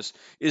anthropologist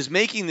is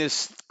making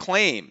this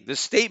claim, this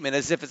statement,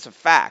 as if it's a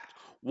fact.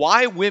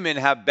 Why women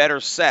have better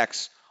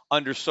sex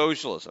under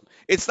socialism?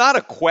 It's not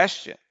a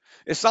question.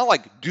 It's not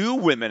like, do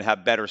women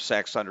have better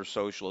sex under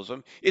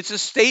socialism? It's a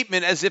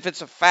statement as if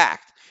it's a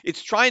fact.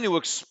 It's trying to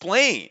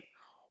explain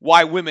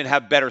why women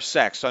have better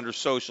sex under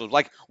socialism.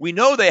 Like, we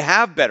know they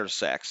have better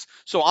sex.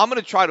 So I'm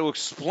going to try to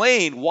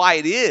explain why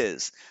it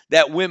is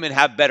that women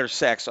have better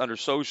sex under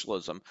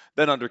socialism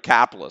than under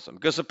capitalism.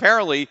 Because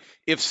apparently,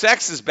 if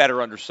sex is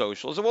better under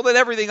socialism, well, then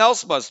everything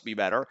else must be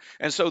better.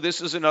 And so this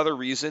is another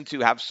reason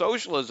to have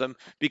socialism,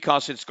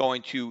 because it's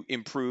going to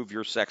improve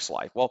your sex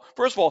life. Well,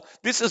 first of all,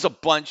 this is a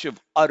bunch of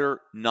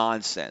utter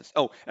nonsense.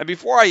 Oh, and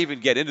before I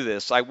even get into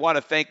this, I want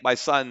to thank my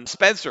son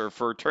Spencer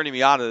for turning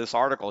me on to this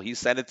article. He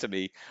sent it to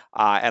me,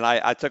 and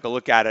I took a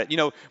look at it.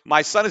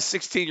 My son is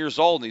 16 years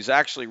old, and he's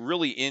actually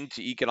really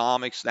into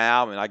economics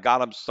now, and I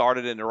got him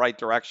started in the right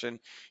direction.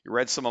 He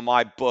read some of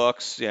my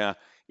books. Yeah.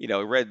 He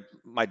read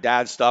my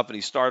dad's stuff, and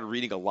he started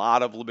reading a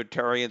lot of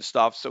libertarian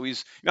stuff. So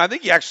I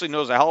think he actually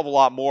knows a hell of a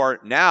lot more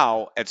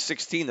now at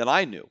 16 than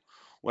I knew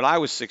when I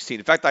was 16.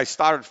 In fact, I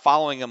started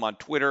following him on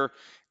Twitter,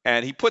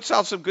 and he puts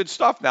out some good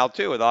stuff now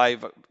too. And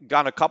I've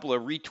gotten a couple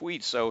of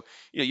retweets, so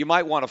you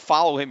might want to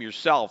follow him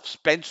yourself.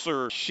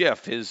 Spencer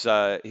Schiff, his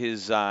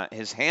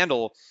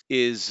handle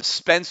is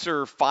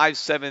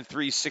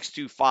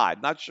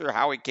Spencer573625. Not sure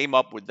how he came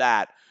up with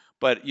that,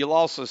 but you'll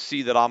also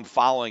see that I'm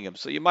following him.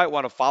 So you might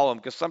want to follow him,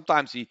 because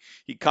sometimes he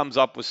comes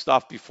up with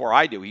stuff before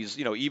I do. He's,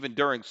 even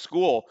during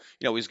school,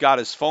 he's got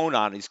his phone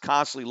on. He's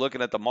constantly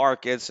looking at the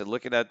markets and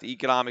looking at the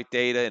economic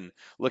data and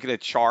looking at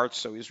charts.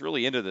 So he's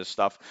really into this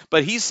stuff.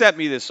 But he sent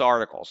me this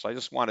article, so I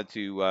just wanted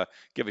to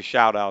give a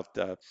shout out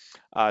to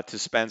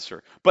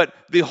Spencer. But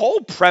the whole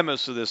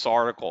premise of this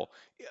article,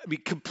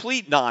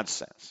 complete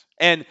nonsense.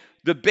 And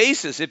the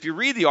basis, if you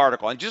read the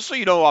article, and just so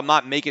you know, I'm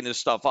not making this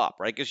stuff up,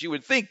 right? Because you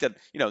would think that,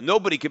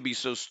 nobody could be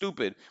so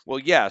stupid. Well,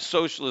 yeah,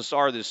 socialists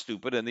are this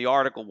stupid, and the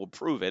article will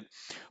prove it.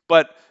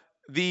 But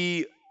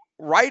the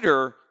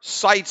writer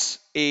cites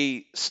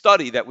a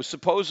study that was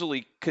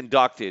supposedly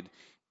conducted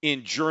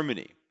in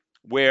Germany,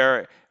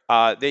 where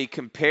they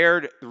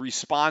compared the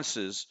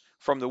responses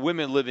from the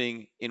women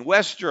living in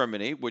West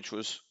Germany, which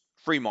was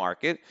free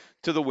market,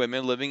 to the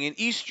women living in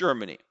East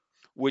Germany,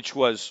 which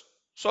was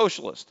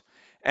socialist.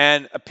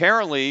 And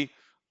apparently,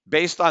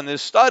 based on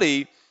this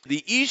study,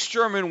 the East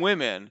German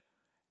women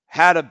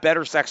had a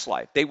better sex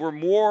life. They were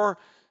more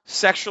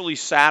sexually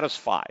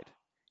satisfied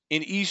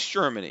in East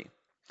Germany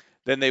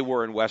than they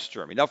were in West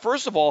Germany. Now,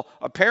 first of all,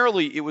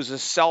 apparently it was a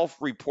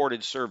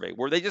self-reported survey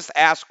where they just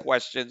asked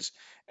questions.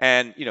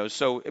 And,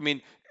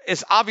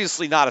 it's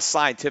obviously not a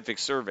scientific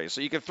survey, so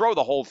you can throw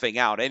the whole thing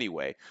out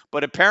anyway.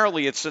 But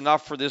apparently it's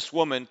enough for this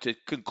woman to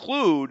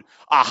conclude,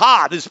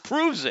 aha, this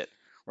proves it,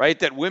 right?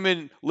 That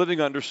women living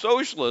under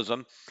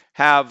socialism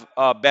have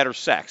better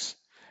sex.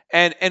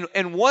 And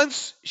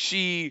once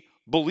she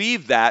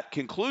believed that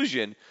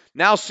conclusion,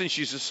 now since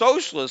she's a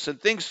socialist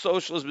and thinks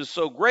socialism is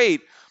so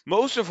great,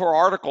 most of her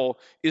article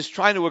is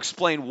trying to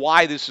explain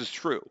why this is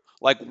true.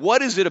 Like,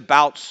 what is it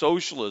about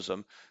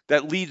socialism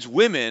that leads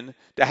women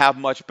to have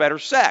much better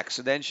sex?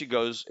 And then she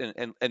goes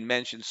and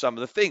mentions some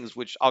of the things,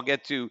 which I'll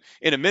get to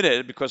in a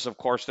minute, because, of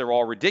course, they're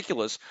all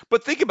ridiculous.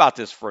 But think about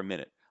this for a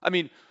minute. I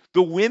mean,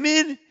 the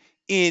women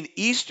in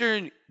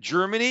Eastern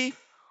Germany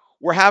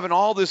were having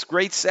all this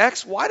great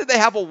sex. Why did they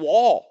have a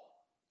wall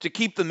to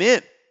keep them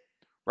in,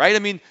 right? I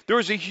mean, there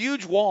was a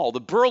huge wall, the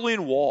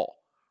Berlin Wall,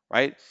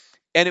 right?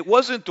 And it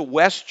wasn't the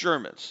West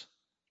Germans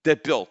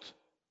that built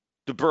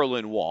the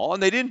Berlin Wall,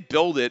 and they didn't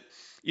build it,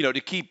 to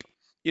keep,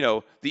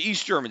 the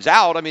East Germans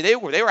out. I mean, they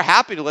were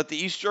happy to let the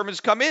East Germans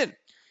come in.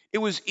 It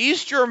was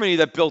East Germany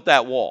that built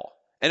that wall.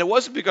 And it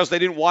wasn't because they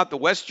didn't want the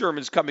West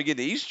Germans coming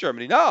into East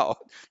Germany. No,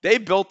 they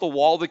built the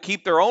wall to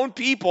keep their own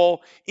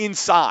people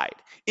inside,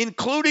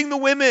 including the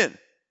women.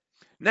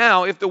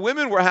 Now, if the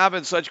women were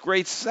having such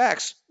great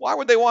sex, why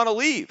would they want to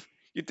leave?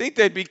 You'd think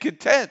they'd be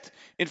content.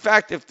 In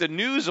fact, if the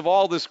news of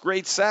all this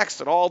great sex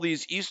that all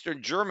these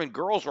Eastern German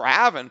girls were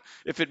having,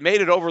 if it made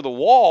it over the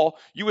wall,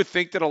 you would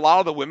think that a lot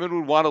of the women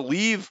would want to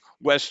leave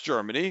West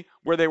Germany,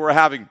 where they were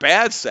having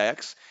bad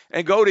sex,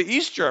 and go to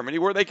East Germany,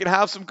 where they can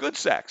have some good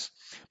sex.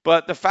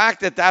 But the fact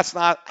that that's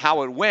not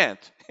how it went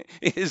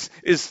is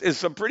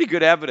some pretty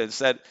good evidence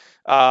that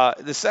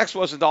the sex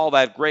wasn't all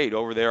that great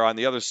over there on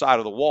the other side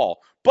of the wall.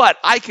 But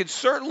I could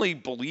certainly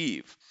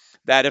believe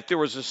that if there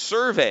was a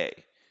survey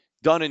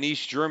done in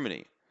East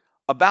Germany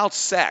about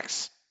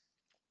sex,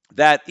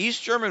 that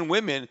East German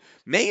women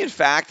may in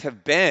fact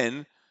have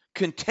been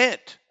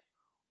content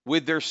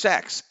with their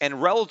sex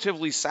and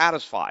relatively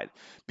satisfied,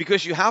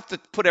 because you have to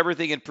put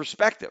everything in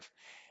perspective.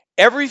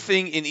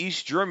 Everything in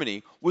East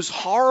Germany was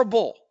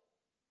horrible.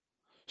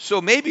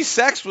 So maybe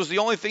sex was the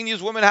only thing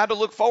these women had to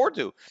look forward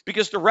to,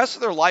 because the rest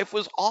of their life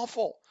was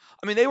awful.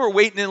 I mean, they were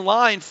waiting in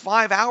line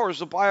 5 hours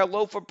to buy a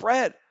loaf of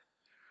bread.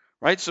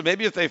 Right? So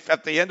maybe if they,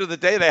 at the end of the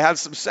day, they had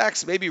some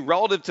sex, maybe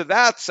relative to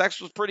that,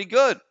 sex was pretty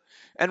good.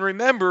 And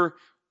remember,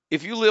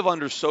 if you live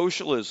under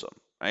socialism,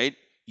 right,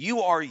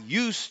 you are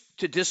used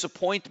to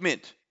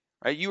disappointment,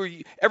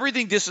 right?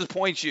 Everything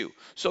disappoints you.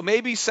 So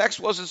maybe sex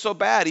wasn't so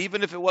bad,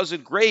 even if it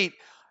wasn't great,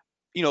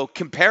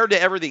 compared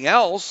to everything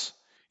else.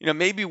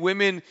 Maybe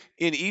women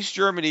in East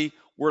Germany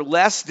were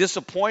less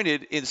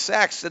disappointed in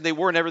sex than they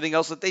were in everything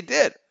else that they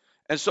did.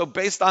 And so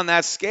based on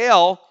that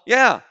scale,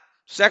 yeah,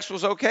 Sex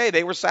was okay.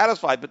 They were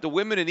satisfied. But the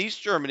women in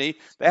East Germany,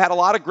 they had a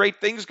lot of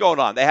great things going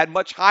on. They had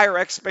much higher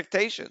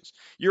expectations.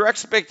 Your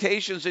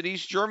expectations in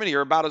East Germany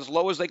are about as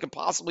low as they could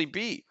possibly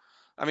be.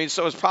 I mean,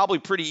 so it's probably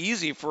pretty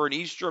easy for an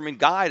East German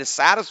guy to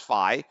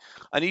satisfy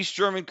an East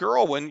German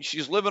girl when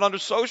she's living under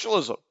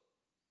socialism,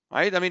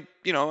 right? I mean,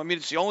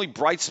 it's the only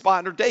bright spot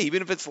in her day.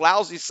 Even if it's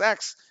lousy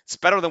sex, it's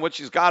better than what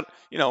she's got,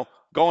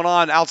 going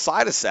on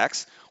outside of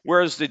sex.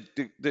 Whereas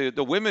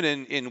the women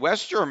in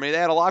West Germany, they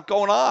had a lot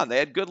going on. They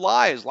had good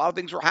lives. A lot of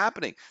things were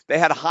happening. They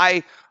had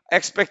high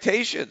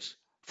expectations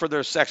for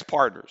their sex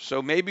partners.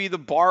 So maybe the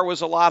bar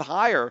was a lot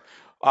higher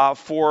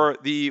for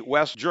the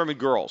West German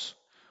girls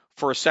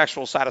for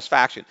sexual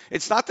satisfaction.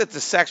 It's not that the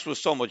sex was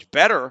so much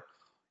better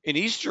in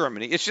East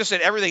Germany. It's just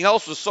that everything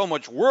else was so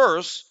much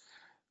worse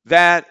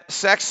that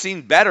sex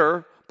seemed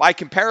better by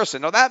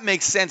comparison. Now that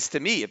makes sense to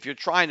me if you're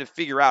trying to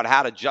figure out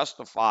how to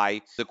justify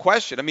the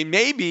question. I mean,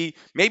 maybe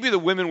the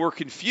women were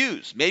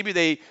confused. Maybe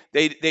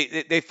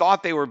they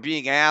thought they were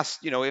being asked,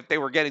 if they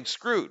were getting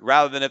screwed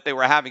rather than if they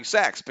were having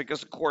sex,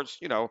 because of course,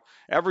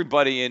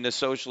 everybody in the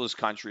socialist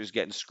country is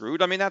getting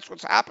screwed. I mean, that's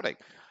what's happening.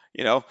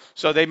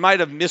 So they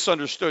might have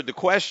misunderstood the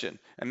question,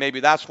 and maybe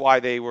that's why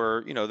they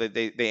were,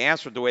 they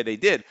answered the way they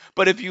did.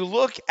 But if you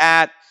look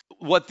at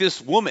what this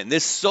woman,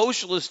 this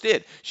socialist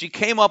did, she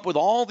came up with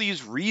all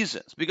these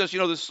reasons because,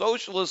 the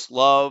socialists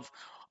love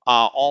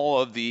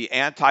all of the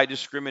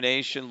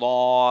anti-discrimination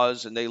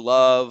laws, and they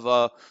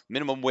love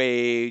minimum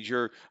wage,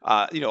 or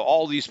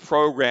all these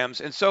programs.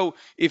 And so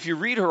if you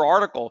read her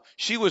article,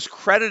 she was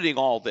crediting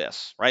all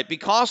this, right?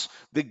 Because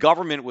the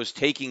government was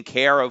taking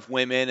care of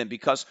women, and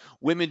because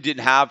women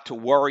didn't have to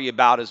worry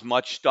about as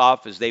much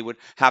stuff as they would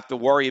have to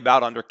worry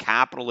about under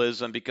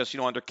capitalism, because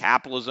under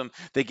capitalism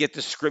they get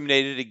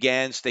discriminated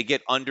against, they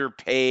get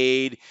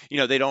underpaid,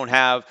 they'd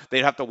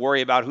have to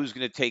worry about who's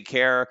going to take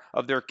care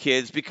of their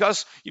kids,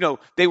 because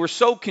they were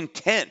so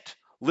content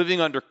living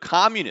under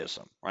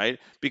communism, right?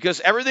 Because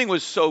everything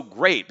was so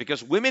great,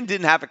 because women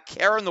didn't have a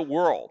care in the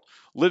world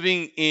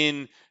living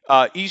in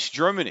East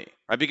Germany,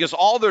 right? Because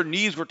all their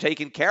needs were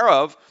taken care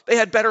of. They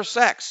had better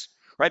sex,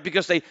 right?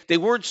 Because they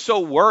weren't so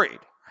worried.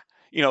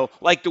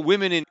 Like the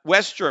women in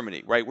West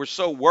Germany, right, were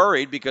so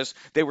worried because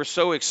they were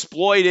so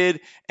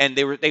exploited, and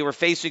they were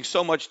facing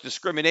so much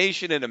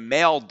discrimination in a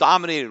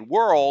male-dominated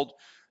world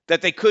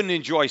that they couldn't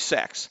enjoy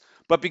sex.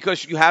 But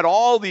because you had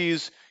all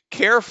these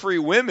carefree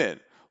women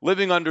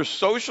living under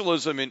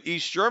socialism in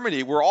East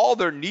Germany, where all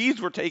their needs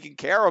were taken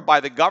care of by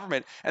the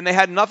government and they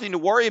had nothing to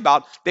worry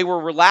about, they were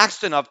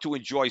relaxed enough to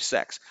enjoy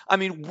sex. I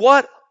mean,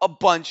 what a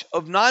bunch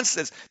of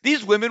nonsense.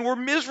 These women were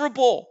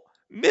miserable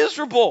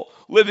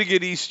living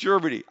in East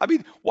Germany. I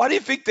mean, why do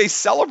you think they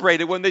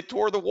celebrated when they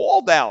tore the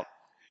wall down?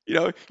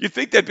 You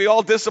think they'd be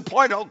all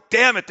disappointed. Oh,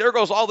 damn it, there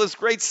goes all this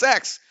great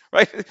sex,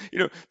 right?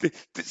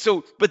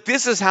 But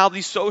this is how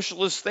these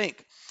socialists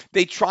think.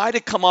 They try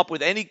to come up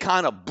with any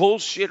kind of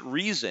bullshit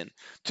reason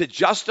to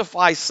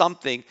justify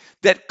something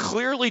that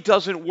clearly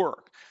doesn't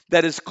work,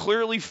 that has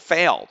clearly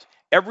failed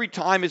every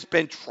time it's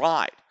been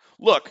tried.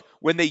 Look,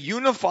 when they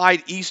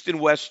unified East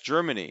and West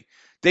Germany,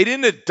 they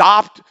didn't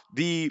adopt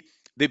the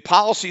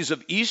policies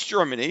of East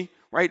Germany,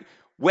 right?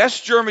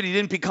 West Germany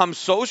didn't become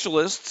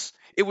socialists.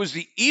 It was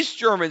the East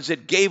Germans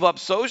that gave up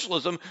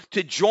socialism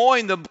to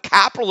join the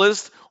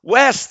capitalist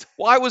West.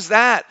 Why was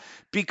that?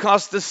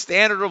 Because the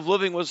standard of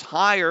living was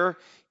higher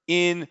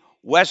in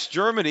West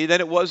Germany than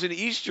it was in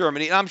East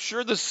Germany. And I'm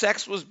sure the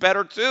sex was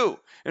better too.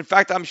 In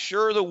fact, I'm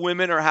sure the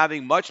women are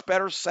having much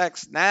better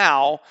sex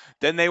now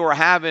than they were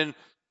having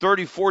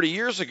 30, 40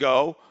 years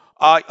ago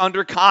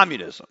under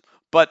communism.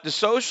 But the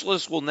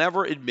socialists will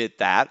never admit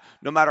that.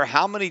 No matter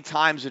how many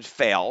times it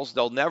fails,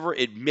 they'll never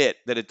admit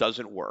that it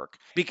doesn't work,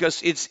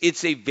 because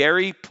it's a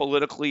very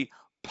politically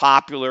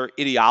popular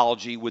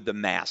ideology with the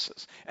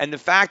masses. And the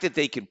fact that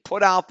they can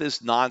put out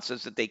this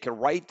nonsense, that they can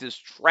write this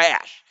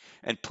trash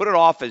and put it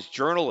off as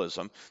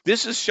journalism,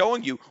 this is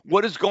showing you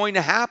what is going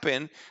to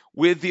happen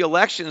with the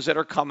elections that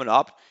are coming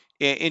up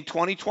in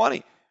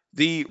 2020.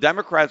 The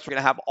Democrats are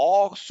going to have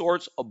all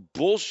sorts of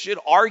bullshit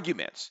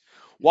arguments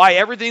why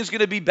everything's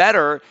going to be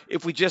better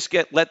if we just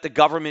let the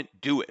government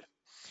do it.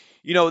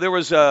 There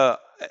was a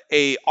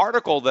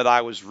article that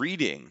I was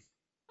reading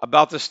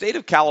about the state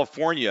of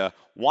California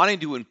wanting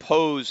to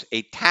impose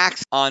a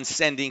tax on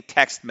sending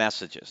text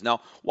messages.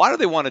 Now, why do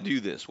they want to do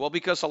this? Well,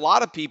 because a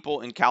lot of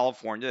people in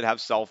California that have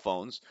cell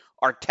phones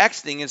are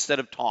texting instead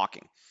of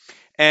talking.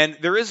 And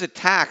there is a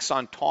tax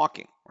on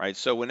talking, right?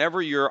 So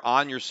whenever you're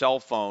on your cell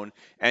phone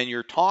and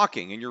you're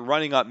talking and you're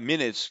running up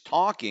minutes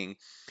talking,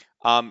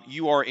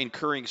 you are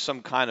incurring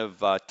some kind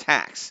of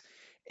tax.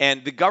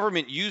 And the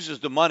government uses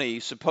the money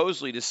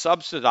supposedly to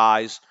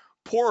subsidize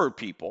poorer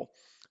people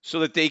so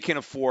that they can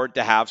afford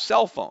to have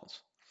cell phones.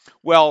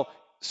 Well,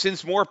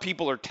 since more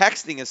people are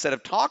texting instead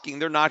of talking,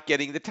 they're not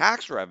getting the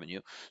tax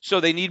revenue. So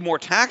they need more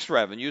tax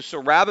revenue.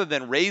 So rather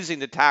than raising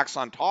the tax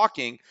on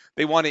talking,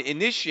 they want to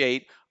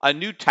initiate a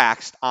new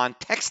tax on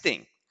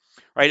texting,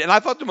 right? And I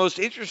thought the most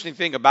interesting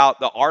thing about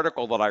the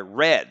article that I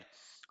read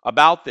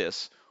about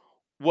this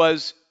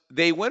was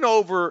they went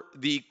over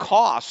the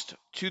cost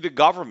to the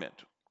government,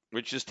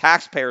 which is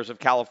taxpayers of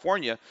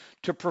California,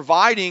 to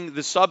providing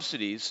the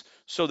subsidies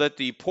so that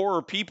the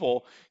poorer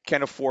people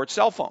can afford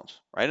cell phones,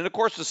 right? And of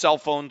course,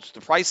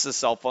 the price of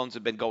cell phones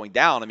have been going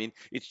down. I mean,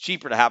 it's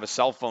cheaper to have a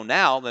cell phone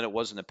now than it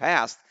was in the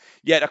past.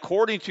 Yet,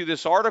 according to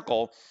this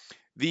article,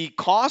 the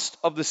cost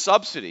of the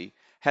subsidy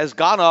has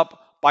gone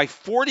up by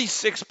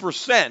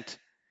 46%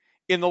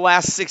 in the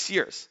last 6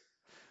 years.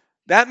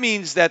 That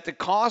means that the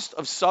cost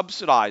of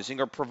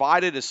subsidizing or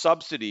provided a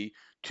subsidy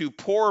to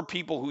poorer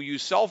people who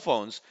use cell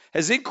phones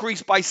has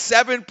increased by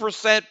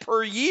 7%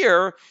 per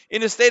year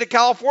in the state of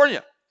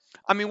California.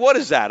 I mean, what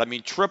is that? I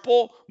mean,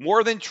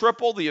 more than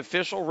triple the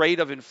official rate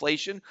of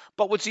inflation.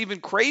 But what's even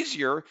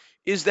crazier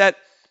is that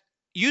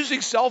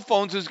using cell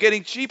phones is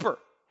getting cheaper.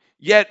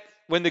 Yet,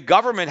 when the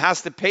government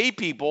has to pay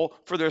people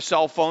for their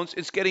cell phones,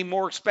 it's getting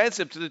more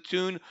expensive to the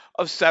tune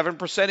of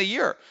 7% a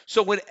year.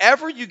 So,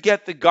 whenever you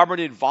get the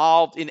government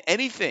involved in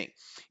anything,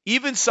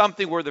 even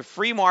something where the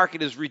free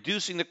market is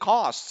reducing the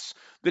costs,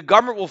 the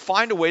government will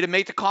find a way to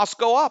make the costs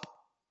go up.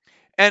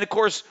 And of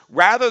course,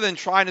 rather than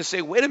trying to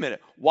say, wait a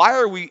minute, why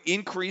are we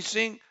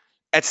increasing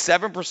at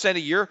 7% a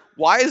year?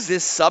 Why is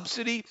this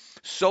subsidy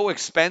so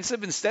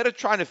expensive? Instead of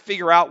trying to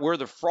figure out where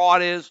the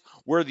fraud is,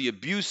 where the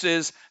abuse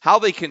is, how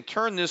they can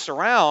turn this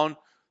around,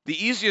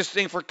 the easiest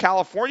thing for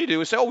California to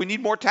do is say, oh, we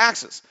need more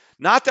taxes.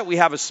 Not that we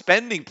have a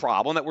spending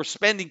problem, that we're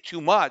spending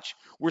too much.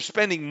 We're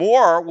spending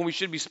more when we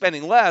should be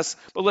spending less,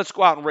 but let's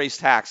go out and raise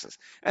taxes.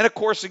 And of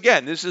course,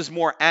 again, this is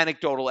more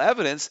anecdotal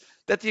evidence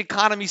that the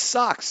economy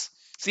sucks.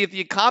 See, if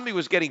the economy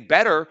was getting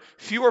better,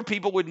 fewer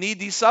people would need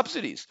these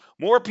subsidies.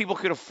 More people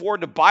could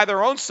afford to buy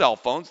their own cell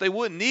phones. They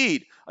wouldn't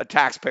need a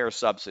taxpayer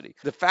subsidy.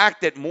 The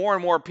fact that more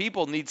and more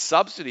people need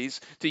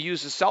subsidies to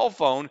use a cell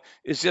phone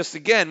is just,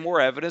 again, more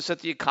evidence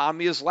that the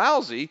economy is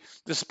lousy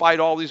despite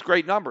all these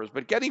great numbers.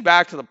 But getting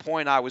back to the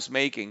point I was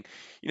making,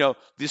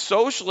 the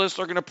socialists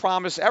are going to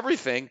promise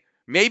everything,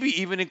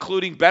 maybe even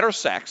including better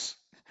sex,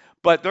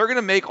 but they're going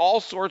to make all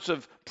sorts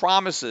of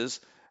promises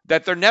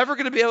that they're never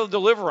going to be able to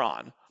deliver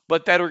on,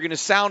 but that are going to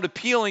sound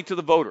appealing to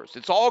the voters.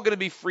 It's all going to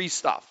be free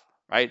stuff,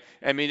 right?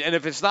 I mean, and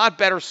if it's not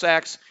better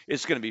sex,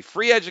 it's going to be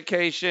free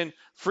education,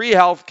 free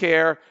health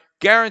care,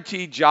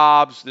 guaranteed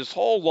jobs, this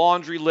whole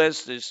laundry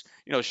list, this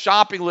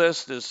shopping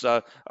list, this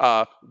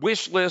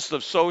wish list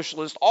of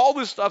socialists. All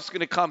this stuff's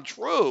going to come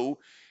true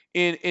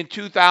in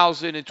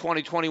 2000 and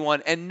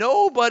 2021, and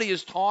nobody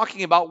is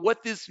talking about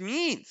what this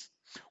means.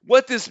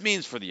 What this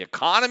means for the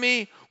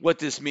economy, what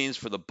this means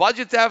for the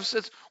budget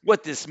deficits,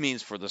 what this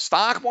means for the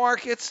stock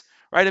markets.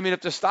 Right? I mean,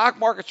 if the stock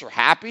markets are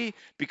happy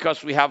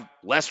because we have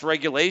less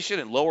regulation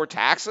and lower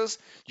taxes,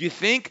 do you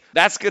think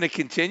that's going to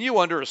continue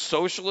under a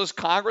socialist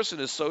Congress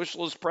and a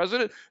socialist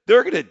president?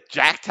 They're going to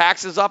jack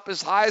taxes up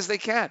as high as they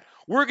can.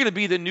 We're going to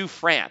be the new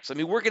France. I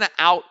mean, we're going to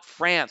out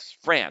France.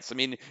 I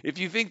mean, if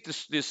you think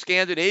the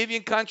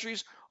Scandinavian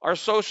countries are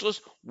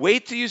socialist,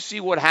 wait till you see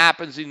what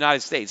happens in the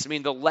United States. I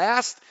mean, the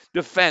last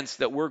defense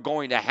that we're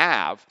going to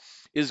have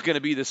is going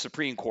to be the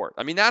Supreme Court.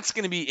 I mean, that's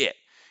going to be it.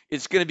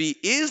 It's going to be,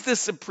 is the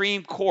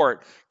Supreme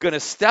Court going to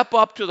step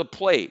up to the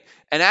plate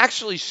and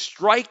actually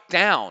strike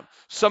down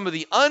some of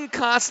the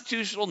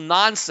unconstitutional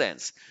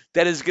nonsense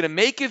that is going to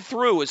make it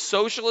through a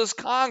socialist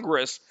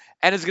Congress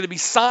and is going to be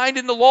signed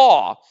into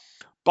law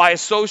by a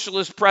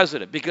socialist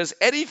president? Because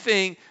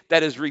anything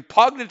that is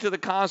repugnant to the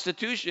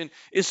Constitution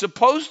is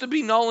supposed to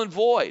be null and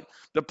void.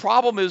 The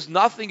problem is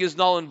nothing is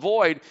null and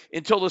void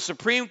until the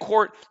Supreme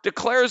Court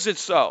declares it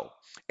so.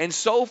 And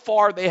so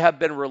far, they have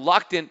been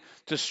reluctant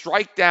to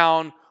strike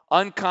down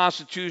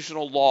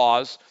unconstitutional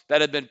laws that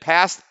have been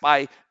passed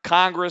by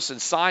Congress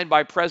and signed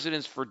by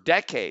presidents for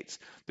decades.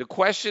 The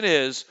question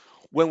is,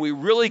 when we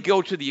really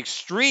go to the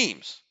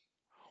extremes,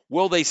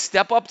 will they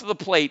step up to the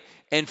plate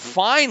and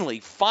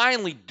finally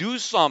do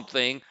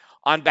something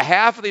on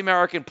behalf of the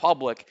American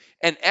public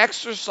and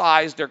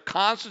exercise their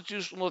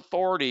constitutional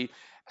authority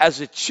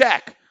as a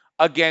check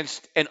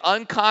against an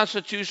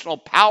unconstitutional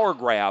power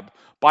grab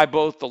by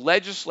both the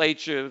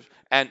legislative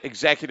and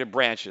executive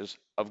branches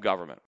of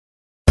government?